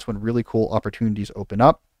age, and that's when really cool opportunities open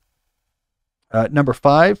up. Number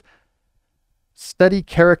 5, study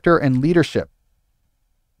character and leadership.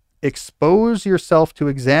 Expose yourself to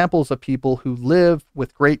examples of people who live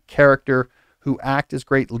with great character, who act as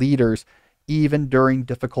great leaders, even during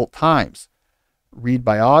difficult times. Read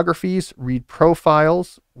biographies, read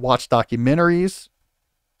profiles, watch documentaries.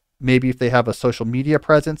 Maybe if they have a social media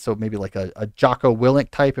presence, so maybe like a Jocko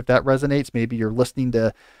Willink type, if that resonates, maybe you're listening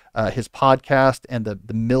to his podcast and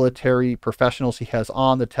the military professionals he has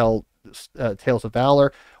on that tell tales of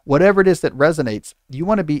valor. Whatever it is that resonates, you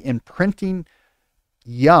want to be imprinting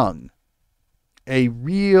young a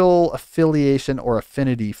real affiliation or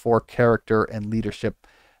affinity for character and leadership,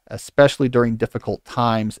 especially during difficult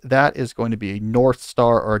times. That is going to be a North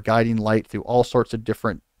Star or a guiding light through all sorts of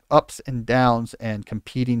different ups and downs and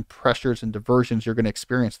competing pressures and diversions you're going to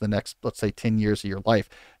experience the next, let's say, 10 years of your life.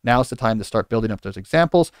 Now's the time to start building up those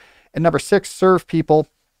examples. And number 6, serve people.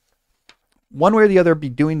 One way or the other, be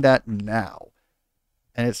doing that now.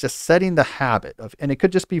 And it's just setting the habit of, and it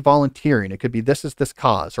could just be volunteering. It could be, this is this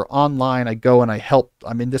cause, or online, I go and I help,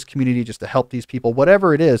 I'm in this community just to help these people.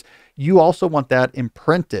 Whatever it is, you also want that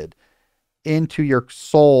imprinted into your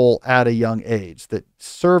soul at a young age, that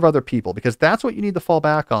serve other people, because that's what you need to fall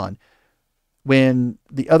back on when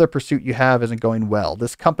the other pursuit you have isn't going well.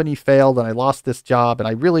 This company failed and I lost this job and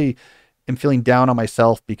I really am feeling down on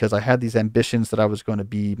myself because I had these ambitions that I was going to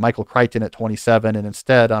be Michael Crichton at 27. And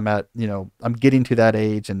instead I'm at, I'm getting to that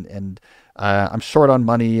age and I'm short on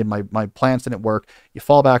money and my plans didn't work. You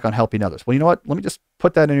fall back on helping others. Well, you know what? Let me just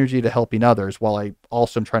put that energy to helping others while I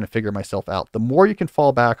also am trying to figure myself out. The more you can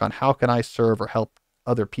fall back on how can I serve or help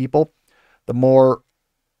other people, the more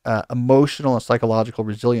emotional and psychological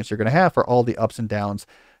resilience you're going to have for all the ups and downs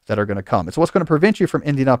that are going to come. It's what's going to prevent you from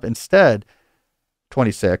ending up instead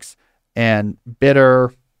 26 and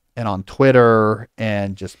bitter and on Twitter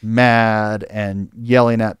and just mad and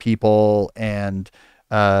yelling at people and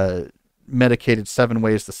medicated 7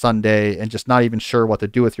 ways to Sunday and just not even sure what to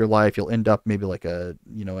do with your life. You'll end up maybe like an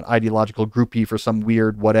ideological groupie for some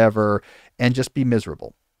weird whatever and just be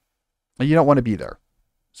miserable. And you don't want to be there.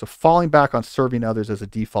 So falling back on serving others as a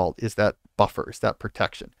default is that buffer, is that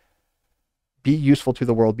protection. Be useful to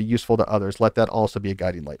the world, be useful to others. Let that also be a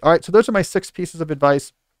guiding light. All right, so those are my 6 pieces of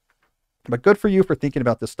advice. But good for you for thinking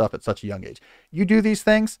about this stuff at such a young age. You do these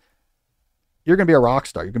things, you're going to be a rock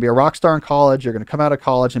star. You're going to be a rock star in college. You're going to come out of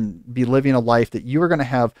college and be living a life that you are going to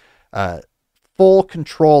have full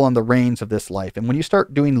control on the reins of this life. And when you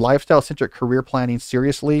start doing lifestyle-centric career planning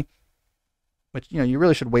seriously, which, you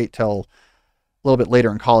really should wait till a little bit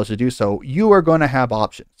later in college to do so, you are going to have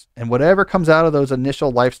options. And whatever comes out of those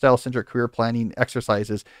initial lifestyle-centric career planning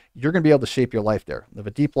exercises, you're going to be able to shape your life there. Live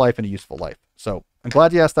a deep life and a useful life. So I'm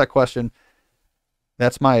glad you asked that question.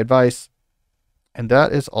 That's my advice. And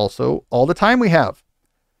that is also all the time we have.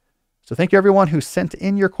 So thank you everyone who sent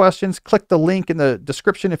in your questions. Click the link in the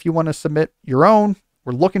description if you want to submit your own.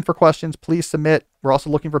 We're looking for questions. Please submit. We're also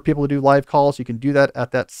looking for people to do live calls. You can do that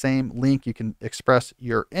at that same link. You can express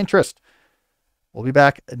your interest. We'll be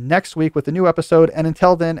back next week with a new episode. And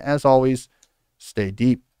until then, as always, stay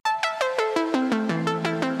deep.